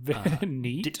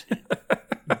 Neat.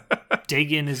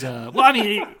 Dagan is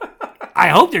I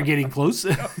hope they're getting close.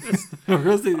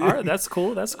 All right, that's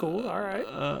cool. All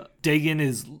right. Dagon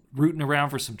is rooting around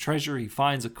for some treasure. He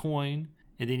finds a coin,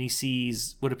 and then he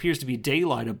sees what appears to be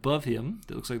daylight above him.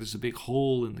 That looks like there's a big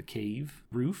hole in the cave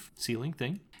roof, ceiling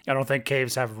thing. I don't think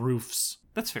caves have roofs.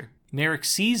 That's fair. Merrick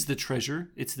sees the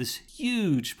treasure. It's this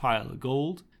huge pile of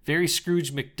gold. Very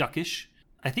Scrooge McDuckish.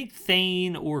 I think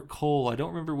Thane or Cole, I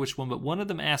don't remember which one, but one of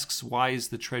them asks, why is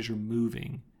the treasure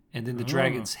moving? And then the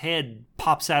dragon's head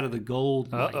pops out of the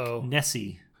gold like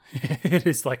Nessie. It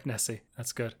is like Nessie.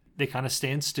 That's good. They kind of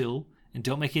stand still and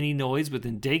don't make any noise, but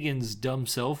then Dagon's dumb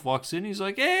self walks in. He's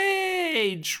like,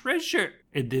 hey, treasure.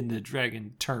 And then the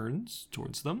dragon turns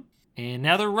towards them. And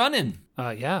now they're running.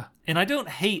 Yeah. And I don't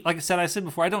hate, like I said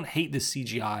before, I don't hate this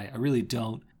CGI. I really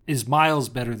don't. Is miles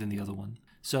better than the other one.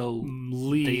 So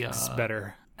leagues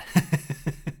better.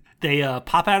 They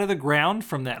pop out of the ground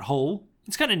from that hole.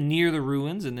 It's kind of near the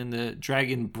ruins, and then the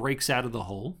dragon breaks out of the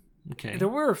hole. Okay. There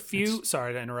were a few.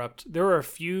 Sorry to interrupt. There were a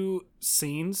few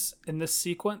scenes in this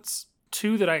sequence,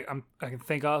 two that I can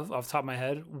think of off the top of my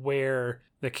head, where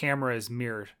the camera is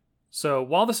mirrored. So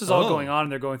while this is all going on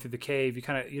and they're going through the cave,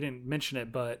 you didn't mention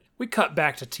it, but we cut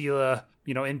back to Tila,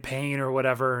 in pain or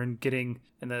whatever, and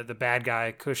the bad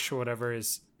guy, Kush or whatever,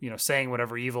 is, saying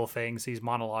whatever evil things, he's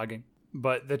monologuing.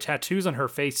 But the tattoos on her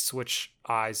face switch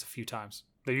eyes a few times.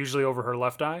 They're usually over her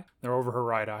left eye. They're over her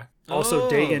right eye. Also,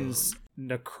 Dagon's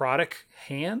necrotic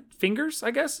fingers,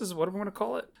 I guess, is what I'm going to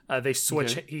call it. They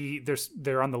switch. Okay.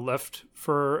 They're on the left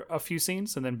for a few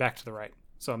scenes and then back to the right.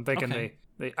 So I'm thinking they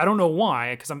I don't know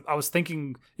why, because I was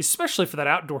thinking, especially for that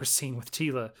outdoor scene with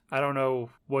Tila, I don't know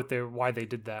why they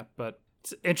did that, but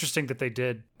it's interesting that they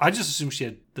did. I just assumed she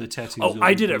had the tattoos. Oh,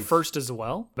 I did at first as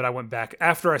well, but I went back.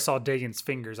 After I saw Dagon's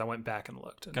fingers, I went back and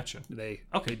looked. And gotcha. They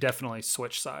definitely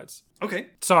switched sides. Okay.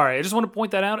 Sorry, I just want to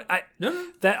point that out. No.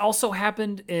 That also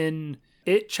happened in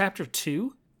It Chapter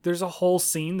 2. There's a whole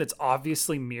scene that's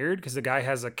obviously mirrored because the guy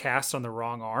has a cast on the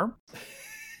wrong arm.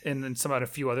 And then a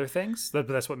few other things.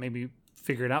 That's what made me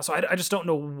figure it out. So I just don't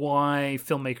know why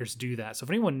filmmakers do that. So if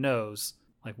anyone knows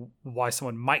why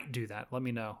someone might do that, let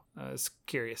me know. I was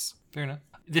curious. Fair enough.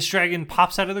 This dragon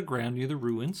pops out of the ground near the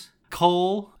ruins.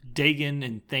 Cole, Dagon,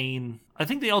 and Thane, I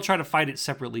think they all try to fight it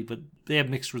separately, but they have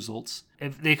mixed results.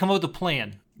 If they come up with a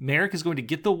plan. Merrick is going to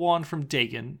get the wand from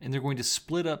Dagon, and they're going to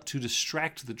split up to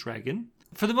distract the dragon.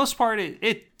 For the most part,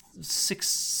 it's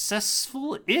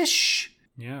successful-ish.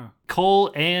 Yeah.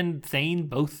 Cole and Thane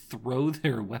both throw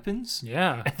their weapons.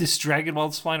 Yeah. At this dragon while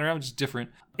it's flying around, which is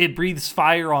different. It breathes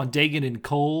fire on Dagon and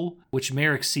Cole, which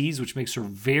Merrick sees, which makes her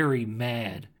very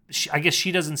mad. I guess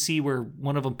she doesn't see where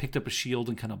one of them picked up a shield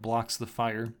and kind of blocks the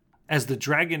fire. As the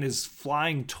dragon is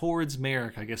flying towards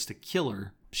Merrick, I guess to kill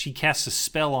her, she casts a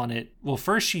spell on it. Well,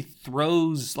 first she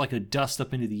throws like a dust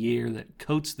up into the air that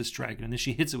coats this dragon, and then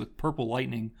she hits it with purple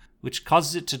lightning, which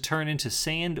causes it to turn into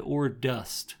sand or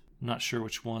dust. I'm not sure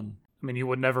which one. I mean, you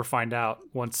would never find out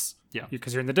once. Yeah.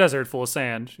 Because you're in the desert full of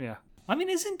sand. Yeah. I mean,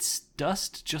 isn't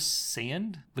dust just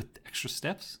sand with extra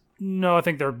steps? No, I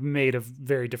think they're made of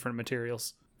very different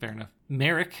materials. Fair enough.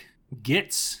 Merrick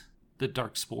gets the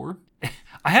dark spore.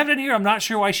 I have it in here. I'm not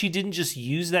sure why she didn't just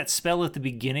use that spell at the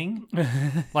beginning,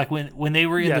 like when they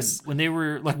were when they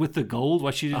were like with the gold. Why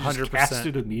she didn't just cast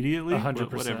it immediately?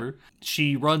 100%. Whatever.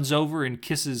 She runs over and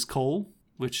kisses Cole,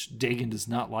 which Dagon does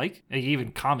not like. He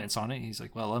even comments on it. He's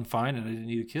like, "Well, I'm fine, and I didn't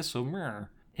need a kiss, so meh."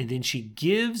 And then she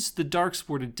gives the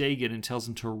darkspore to Dagon and tells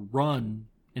him to run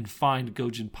and find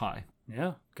Gojin Pai.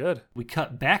 Yeah, good. We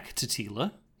cut back to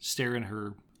Tila, staring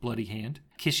her bloody hand.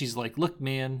 Kishi's like, "Look,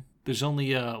 man, there's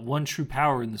only one true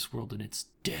power in this world, and it's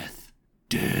death.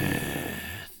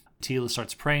 Death." Tila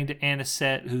starts praying to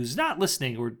Anisette, who's not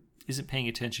listening or isn't paying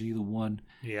attention, either one.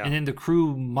 Yeah. And then the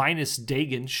crew minus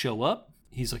Dagon show up.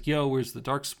 He's like, "Yo, where's the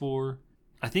darkspore?"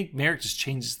 I think Merrick just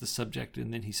changes the subject,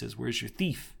 and then he says, "Where's your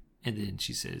thief?" And then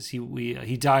she says,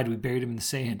 he died. We buried him in the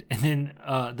sand." And then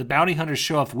the bounty hunters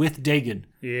show up with Dagon.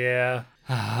 Yeah.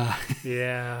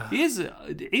 Yeah. He's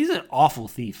an awful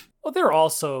thief. Well, they're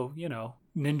also,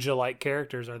 ninja-like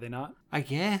characters, are they not? I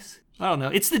guess. I don't know.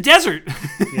 It's the desert.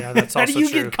 Yeah, that's also true. How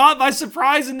do you get caught by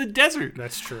surprise in the desert?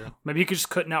 That's true. Maybe you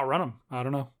just couldn't outrun him. I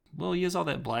don't know. Well, he has all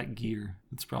that black gear.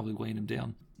 That's probably weighing him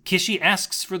down. Kishi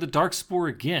asks for the darkspore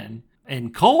again,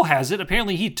 and Cole has it.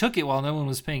 Apparently, he took it while no one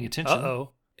was paying attention.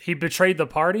 Uh-oh. He betrayed the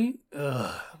party?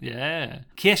 Ugh. Yeah.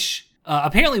 Kish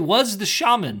apparently was the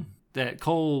shaman that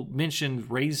Cole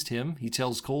mentioned raised him. He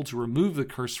tells Cole to remove the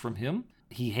curse from him.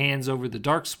 He hands over the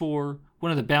darkspore. One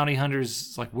of the bounty hunters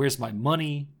is like, "Where's my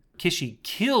money?" Kishi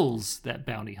kills that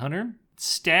bounty hunter,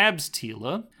 stabs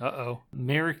Tila. Uh-oh.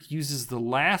 Merrick uses the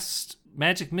last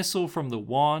magic missile from the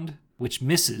wand, which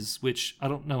misses, which I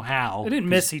don't know how. It didn't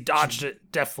miss. He dodged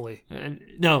it deftly.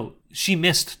 No, she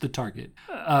missed the target.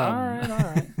 All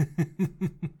right.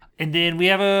 And then we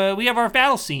have our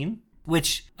battle scene,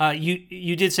 which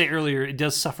you did say earlier, it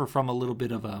does suffer from a little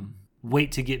bit of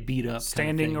wait to get beat up.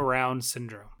 Standing around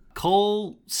syndrome.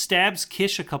 Cole stabs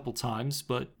Kish a couple times,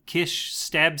 but Kish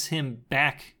stabs him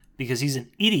back because he's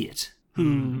an idiot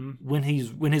who, when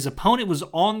his opponent was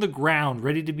on the ground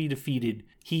ready to be defeated,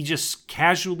 he just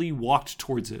casually walked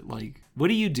towards it. Like, what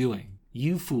are you doing?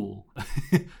 You fool.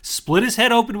 Split his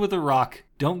head open with a rock.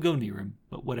 Don't go near him,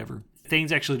 but whatever.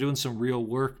 Thane's actually doing some real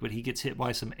work, but he gets hit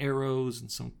by some arrows and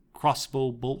some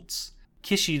crossbow bolts.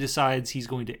 Kishi decides he's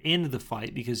going to end the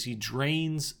fight because he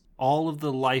drains all of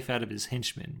the life out of his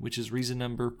henchmen, which is reason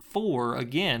number 4,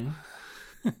 again,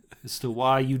 as to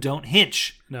why you don't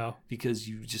hench. No. Because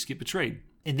you just get betrayed.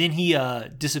 And then he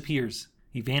disappears.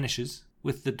 He vanishes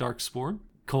with the Darkspawn.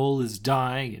 Cole is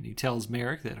dying, and he tells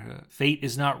Merrick that her fate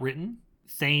is not written.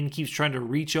 Thane keeps trying to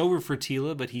reach over for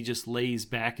Tila, but he just lays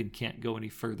back and can't go any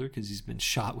further because he's been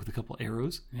shot with a couple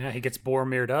arrows. Yeah, he gets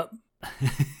Boromir'd up.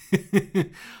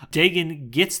 Dagon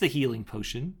gets the healing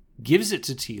potion, gives it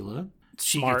to Tila.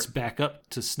 She gets back up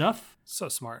to snuff. So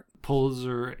smart. Pulls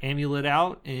her amulet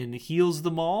out and heals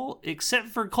them all, except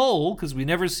for Cole, because we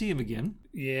never see him again.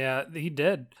 Yeah, he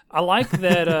did. I like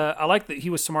that. I like that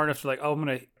he was smart enough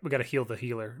to we got to heal the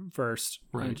healer first,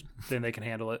 right? Then they can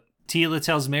handle it. Tila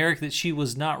tells Merrick that she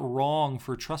was not wrong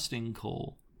for trusting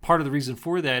Cole. Part of the reason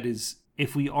for that is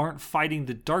if we aren't fighting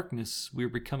the darkness, we're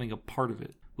becoming a part of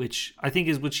it, which I think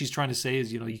is what she's trying to say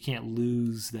is, you can't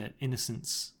lose that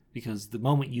innocence because the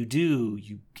moment you do,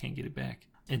 you can't get it back.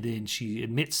 And then she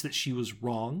admits that she was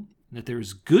wrong, that there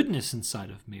is goodness inside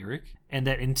of Merrick, and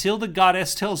that until the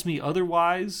goddess tells me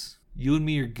otherwise, you and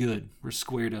me are good. We're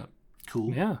squared up.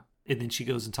 Cool. Yeah. And then she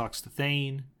goes and talks to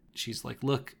Thane. She's like,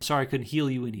 look, sorry I couldn't heal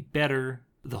you any better.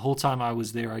 The whole time I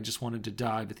was there, I just wanted to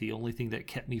die, but the only thing that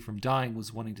kept me from dying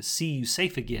was wanting to see you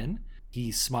safe again.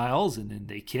 He smiles, and then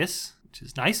they kiss, which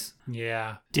is nice.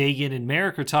 Yeah. Dagon and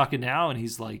Merrick are talking now, and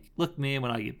he's like, look, man,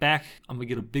 when I get back, I'm going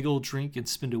to get a big old drink and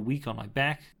spend a week on my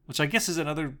back, which I guess is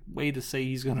another way to say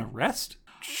he's going to rest.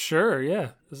 Sure, yeah.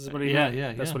 This is what he meant.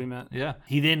 Yeah. That's what he meant. Yeah.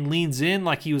 He then leans in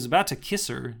like he was about to kiss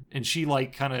her, and she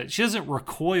she doesn't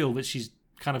recoil, but she's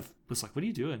kind of was like, what are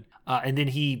you doing? And then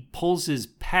he pulls his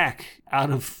pack out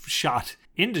of shot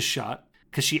into shot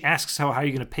because she asks how are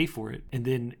you going to pay for it? And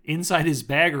then inside his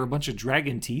bag are a bunch of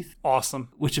dragon teeth. Awesome.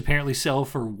 Which apparently sell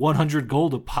for 100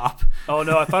 gold a pop. Oh,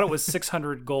 no, I thought it was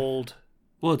 600 gold.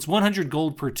 Well, it's 100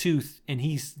 gold per tooth, and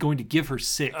he's going to give her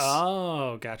 6.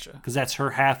 Oh, gotcha. Because that's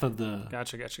her half of the...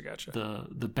 Gotcha.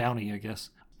 The bounty, I guess.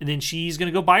 And then she's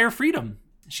going to go buy her freedom.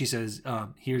 She says,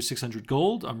 here's 600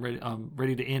 gold. I'm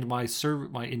ready to end my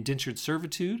indentured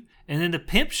servitude. And then the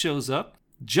pimp shows up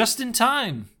just in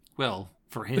time. Well,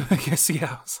 for him. I guess,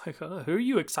 yeah. I was like, who are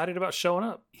you excited about showing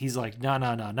up? He's like,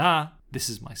 nah. This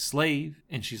is my slave.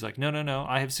 And she's like, no.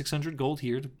 I have 600 gold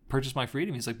here to purchase my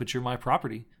freedom. He's like, but you're my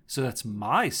property. So that's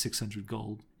my 600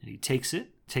 gold. And he takes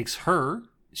it, takes her.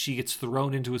 She gets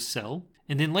thrown into a cell.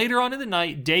 And then later on in the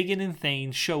night, Dagon and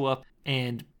Thane show up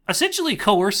and essentially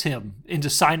coerce him into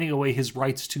signing away his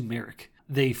rights to Merrick.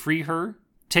 They free her,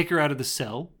 take her out of the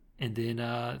cell, and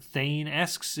then Thane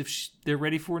asks if they're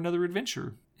ready for another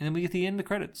adventure. And then we get the end of the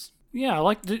credits.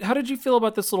 Yeah, how did you feel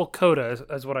about this little coda,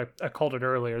 as what I called it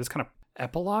earlier, this kind of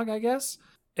epilogue, I guess?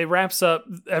 It wraps up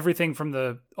everything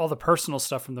from all the personal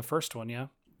stuff from the first one, yeah?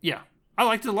 Yeah, I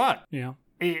liked it a lot. Yeah.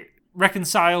 It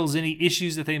reconciles any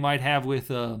issues that they might have with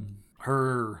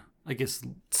her, I guess...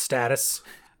 status.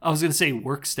 I was going to say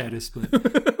work status, but...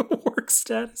 Work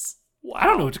status? Wow. I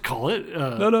don't know what to call it.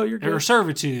 No, you're good. Or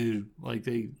servitude.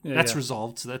 That's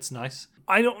resolved, so that's nice.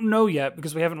 I don't know yet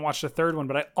because we haven't watched the third one,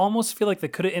 but I almost feel like they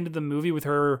could have ended the movie with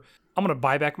her, I'm going to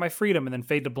buy back my freedom, and then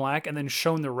fade to black, and then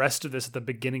shown the rest of this at the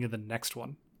beginning of the next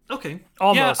one. Okay.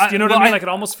 Almost. Yeah, you know what I mean? Like, it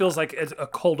almost feels like it's a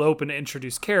cold open to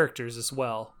introduce characters as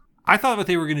well. I thought what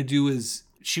they were going to do is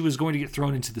she was going to get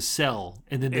thrown into the cell,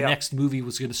 and then the next movie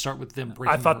was going to start with them breaking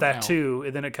her out. I thought that too,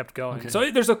 and then it kept going. Okay.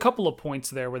 So there's a couple of points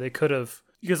there where they could have,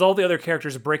 because all the other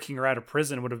characters breaking her out of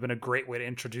prison would have been a great way to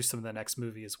introduce them in the next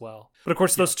movie as well. But of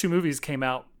course, those two movies came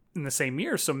out in the same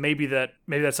year, so maybe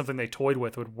that's something they toyed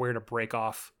with where to break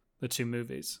off the two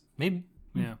movies. Maybe.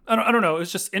 Yeah. I don't know. It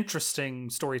was just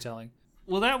interesting storytelling.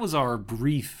 Well, that was our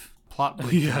brief plot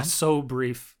breakdown. Yeah, so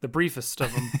brief. The briefest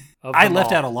of them. I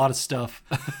left out a lot of stuff.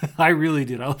 I really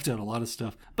did. I left out a lot of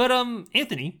stuff. But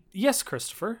Anthony. Yes,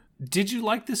 Christopher. Did you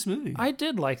like this movie? I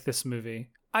did like this movie.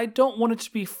 I don't want it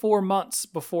to be 4 months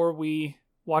before we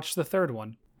watch the third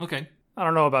one. Okay. I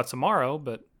don't know about tomorrow,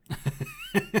 but...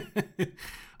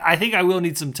 I think I will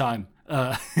need some time,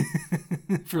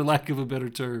 for lack of a better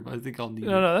term. I think I'll need it.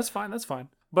 No, that's fine. That's fine.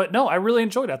 But no, I really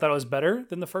enjoyed it. I thought it was better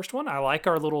than the first one. I like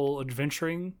our little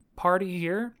adventuring party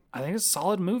here. I think it's a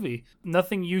solid movie.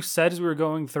 Nothing you said as we were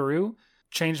going through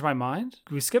changed my mind.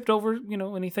 We skipped over,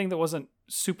 anything that wasn't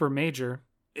super major.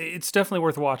 It's definitely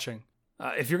worth watching.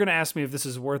 If you're going to ask me if this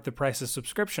is worth the price of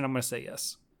subscription, I'm going to say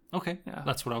yes. Okay, yeah.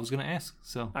 That's what I was going to ask.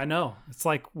 So I know. It's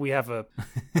like we have an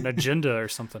agenda or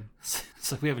something.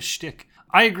 It's like we have a shtick.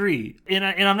 I agree. And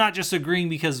I'm not just agreeing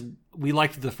because we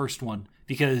liked the first one,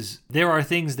 because there are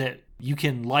things that you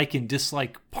can like and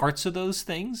dislike parts of those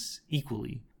things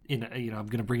equally. I'm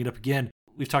going to bring it up again.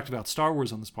 We've talked about Star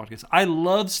Wars on this podcast. I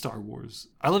love Star Wars.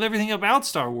 I love everything about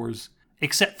Star Wars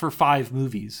except for 5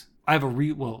 movies. I have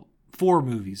 4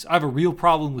 movies. I have a real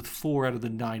problem with 4 out of the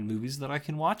 9 movies that I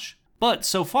can watch. But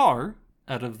so far,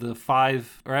 out of the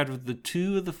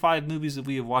 2 of the 5 movies that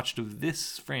we have watched of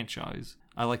this franchise,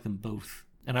 I like them both,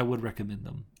 and I would recommend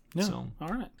them. Yeah. So, all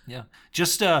right. Yeah.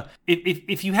 Just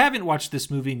if you haven't watched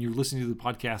this movie and you're listening to the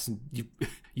podcast and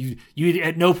you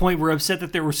at no point were upset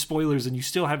that there were spoilers and you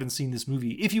still haven't seen this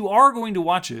movie, if you are going to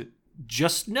watch it,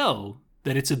 just know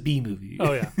that it's a B movie.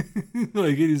 Oh yeah.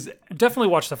 Like it is. Definitely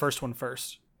watch the first one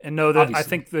first. And know that Obviously, I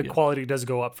think the quality does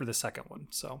go up for the second one.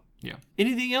 So yeah.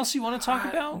 Anything else you want to talk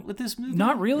about with this movie?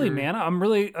 Not really, man.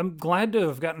 I'm glad to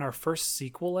have gotten our first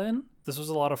sequel in. This was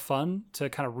a lot of fun to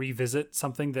kind of revisit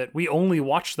something that we only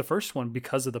watched the first one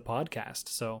because of the podcast.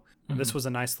 So this was a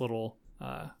nice little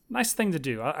nice thing to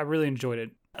do. I really enjoyed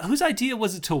it. Whose idea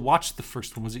was it to watch the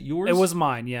first one? Was it yours? It was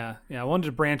mine. Yeah. I wanted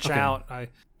to branch out.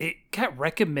 It got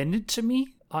recommended to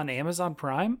me on Amazon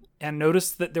Prime and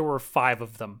noticed that there were 5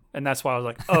 of them. And that's why I was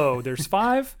like, oh, there's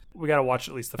 5? We got to watch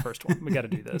at least the first one. We got to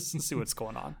do this and see what's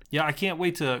going on. Yeah, I can't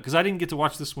wait because I didn't get to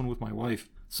watch this one with my wife.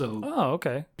 So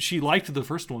okay. She liked the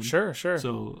first one. Sure.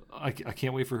 So I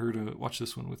can't wait for her to watch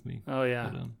this one with me. Oh,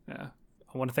 yeah. Yeah.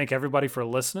 I want to thank everybody for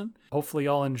listening. Hopefully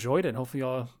y'all enjoyed it. Hopefully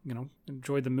y'all,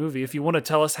 enjoyed the movie. If you want to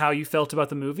tell us how you felt about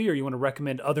the movie, or you want to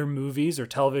recommend other movies or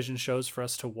television shows for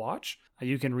us to watch,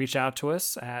 you can reach out to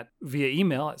us via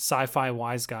email at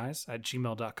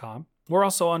sci-fi-wiseguys@gmail.com. We're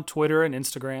also on Twitter and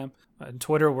Instagram. On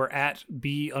Twitter, we're at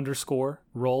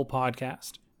B_roll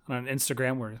podcast. And on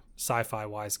Instagram, we're sci-fi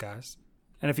wise guys.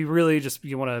 And if you really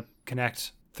you want to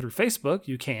connect through Facebook,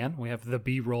 you can. We have the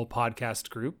B-roll podcast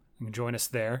group. You can join us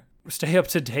there. Stay up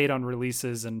to date on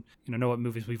releases and know what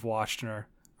movies we've watched and are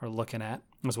looking at,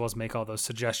 as well as make all those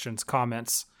suggestions,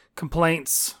 comments,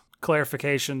 complaints,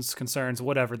 clarifications, concerns,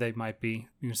 whatever they might be.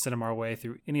 You can send them our way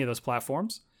through any of those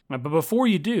platforms. But before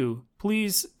you do,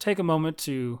 please take a moment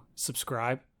to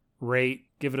subscribe, rate,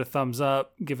 give it a thumbs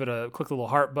up, click the little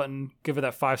heart button, give it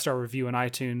that 5-star review in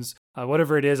iTunes,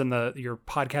 whatever it is on your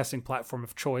podcasting platform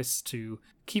of choice, to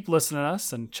keep listening to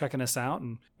us and checking us out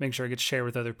and make sure it gets shared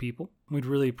with other people. We'd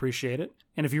really appreciate it.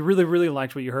 And if you really, really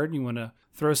liked what you heard and you want to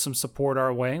throw some support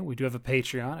our way, we do have a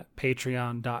Patreon at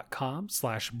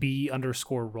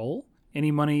patreon.com/B_roll.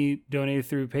 Any money donated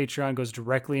through Patreon goes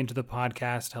directly into the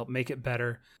podcast to help make it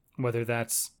better, whether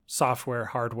that's software,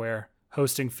 hardware,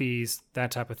 hosting fees, that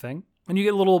type of thing. And you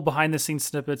get little behind-the-scenes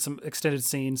snippets, some extended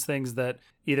scenes, things that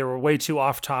either were way too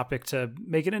off-topic to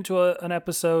make it into an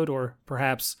episode, or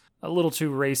perhaps a little too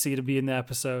racy to be in the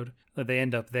episode, that they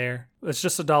end up there. It's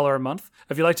just $1 a month.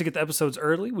 If you'd like to get the episodes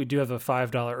early, we do have a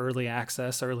 $5 early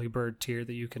access, early bird tier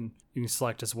that you can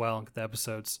select as well and get the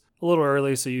episodes a little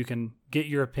early, so you can get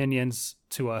your opinions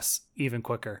to us even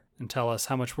quicker and tell us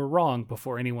how much we're wrong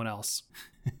before anyone else.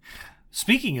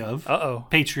 Speaking of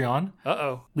Patreon,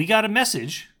 we got a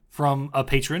message from a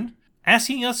patron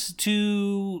asking us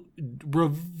to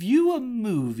review a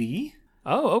movie.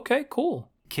 Oh, okay, cool.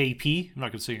 KP, I'm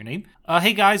not going to say your name.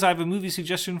 Hey guys, I have a movie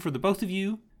suggestion for the both of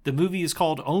you. The movie is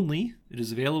called Only. It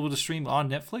is available to stream on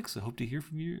Netflix. I hope to hear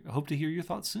from you. I hope to hear your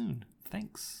thoughts soon.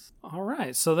 Thanks. All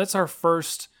right, so that's our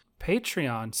first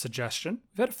Patreon suggestion.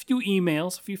 We've had a few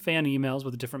fan emails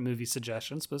with different movie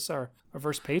suggestions, but this is our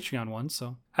first Patreon one.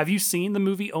 So have you seen the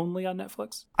movie Only on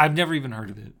Netflix? I've never even heard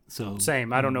of it. So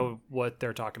same. I don't know what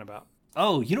they're talking about.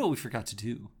 Oh, you know what we forgot to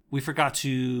do? We forgot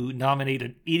to nominate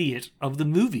an idiot of the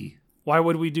movie. Why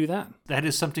would we do that? That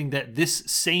is something that this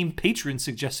same patron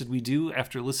suggested we do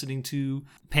after listening to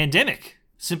Pandemic.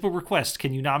 Simple request.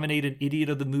 Can you nominate an idiot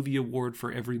of the movie award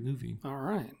for every movie? All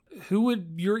right. Who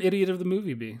would your idiot of the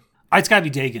movie be? It's got to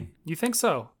be Dagan. You think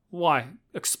so? Why?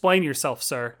 Explain yourself,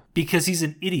 sir. Because he's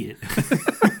an idiot.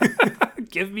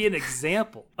 Give me an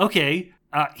example. Okay.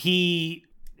 He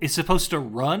is supposed to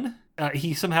run.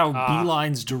 He somehow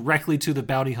beelines directly to the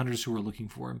bounty hunters who are looking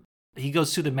for him. He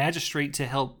goes to the magistrate to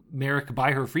help Merrick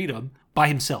buy her freedom by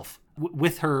himself.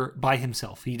 With her by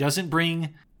himself. He doesn't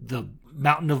bring the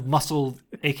mountain of muscle,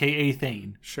 aka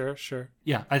Thane. Sure.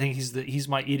 Yeah, I think he's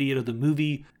my idiot of the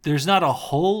movie. There's not a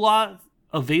whole lot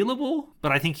available,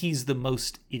 but I think he's the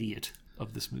most idiot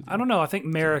of this movie. I don't know. I think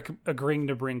Merrick agreeing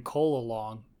to bring Cole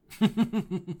along.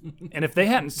 And if they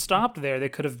hadn't stopped there, they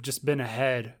could have just been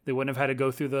ahead. They wouldn't have had to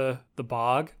go through the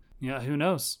bog. Yeah, who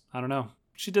knows? I don't know.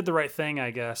 She did the right thing,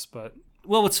 I guess, but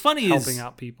well, what's funny is helping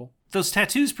out people. Those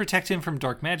tattoos protect him from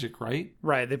dark magic, right?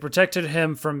 Right. They protected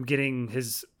him from getting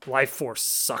his life force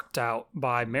sucked out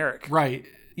by Merrick. Right.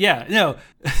 Yeah. No.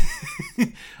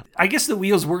 I guess the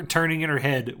wheels weren't turning in her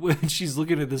head when she's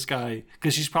looking at this guy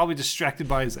because she's probably distracted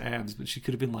by his abs, but she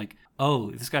could have been like, oh,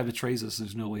 if this guy betrays us,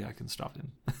 there's no way I can stop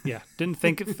him. Yeah. Didn't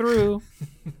think it through.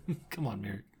 Come on,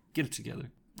 Merrick. Get it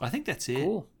together. I think that's it.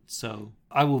 Cool. So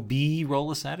I will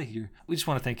roll us out of here. We just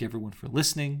want to thank everyone for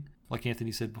listening. Like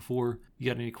Anthony said before, you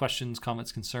got any questions,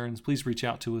 comments, concerns, please reach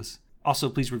out to us. Also,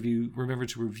 please remember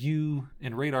to review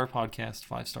and rate our podcast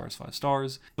 5 stars, 5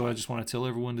 stars. So I just want to tell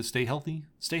everyone to stay healthy,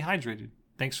 stay hydrated.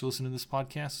 Thanks for listening to this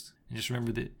podcast. And just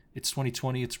remember that it's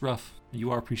 2020, it's rough. You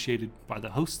are appreciated by the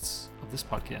hosts of this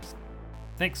podcast.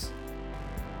 Thanks.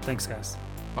 Thanks, guys.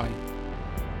 Bye.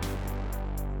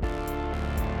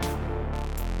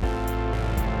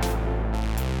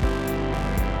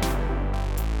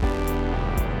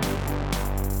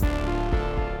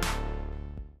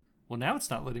 Well, now it's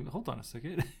not letting me. Hold on a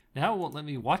second. Now it won't let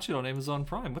me watch it on Amazon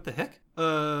Prime. What the heck?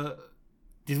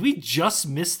 Did we just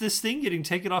miss this thing getting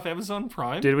taken off Amazon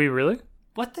Prime? Did we really?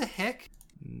 What the heck?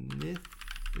 Mythica,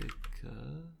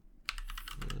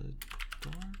 the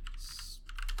Dark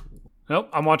Spore. Nope,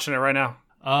 I'm watching it right now.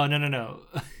 Oh, no.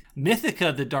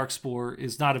 Mythica, the Dark Spore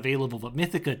is not available, but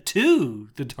Mythica 2,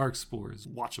 the Dark Spore is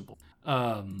watchable.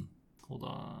 Hold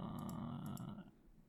on.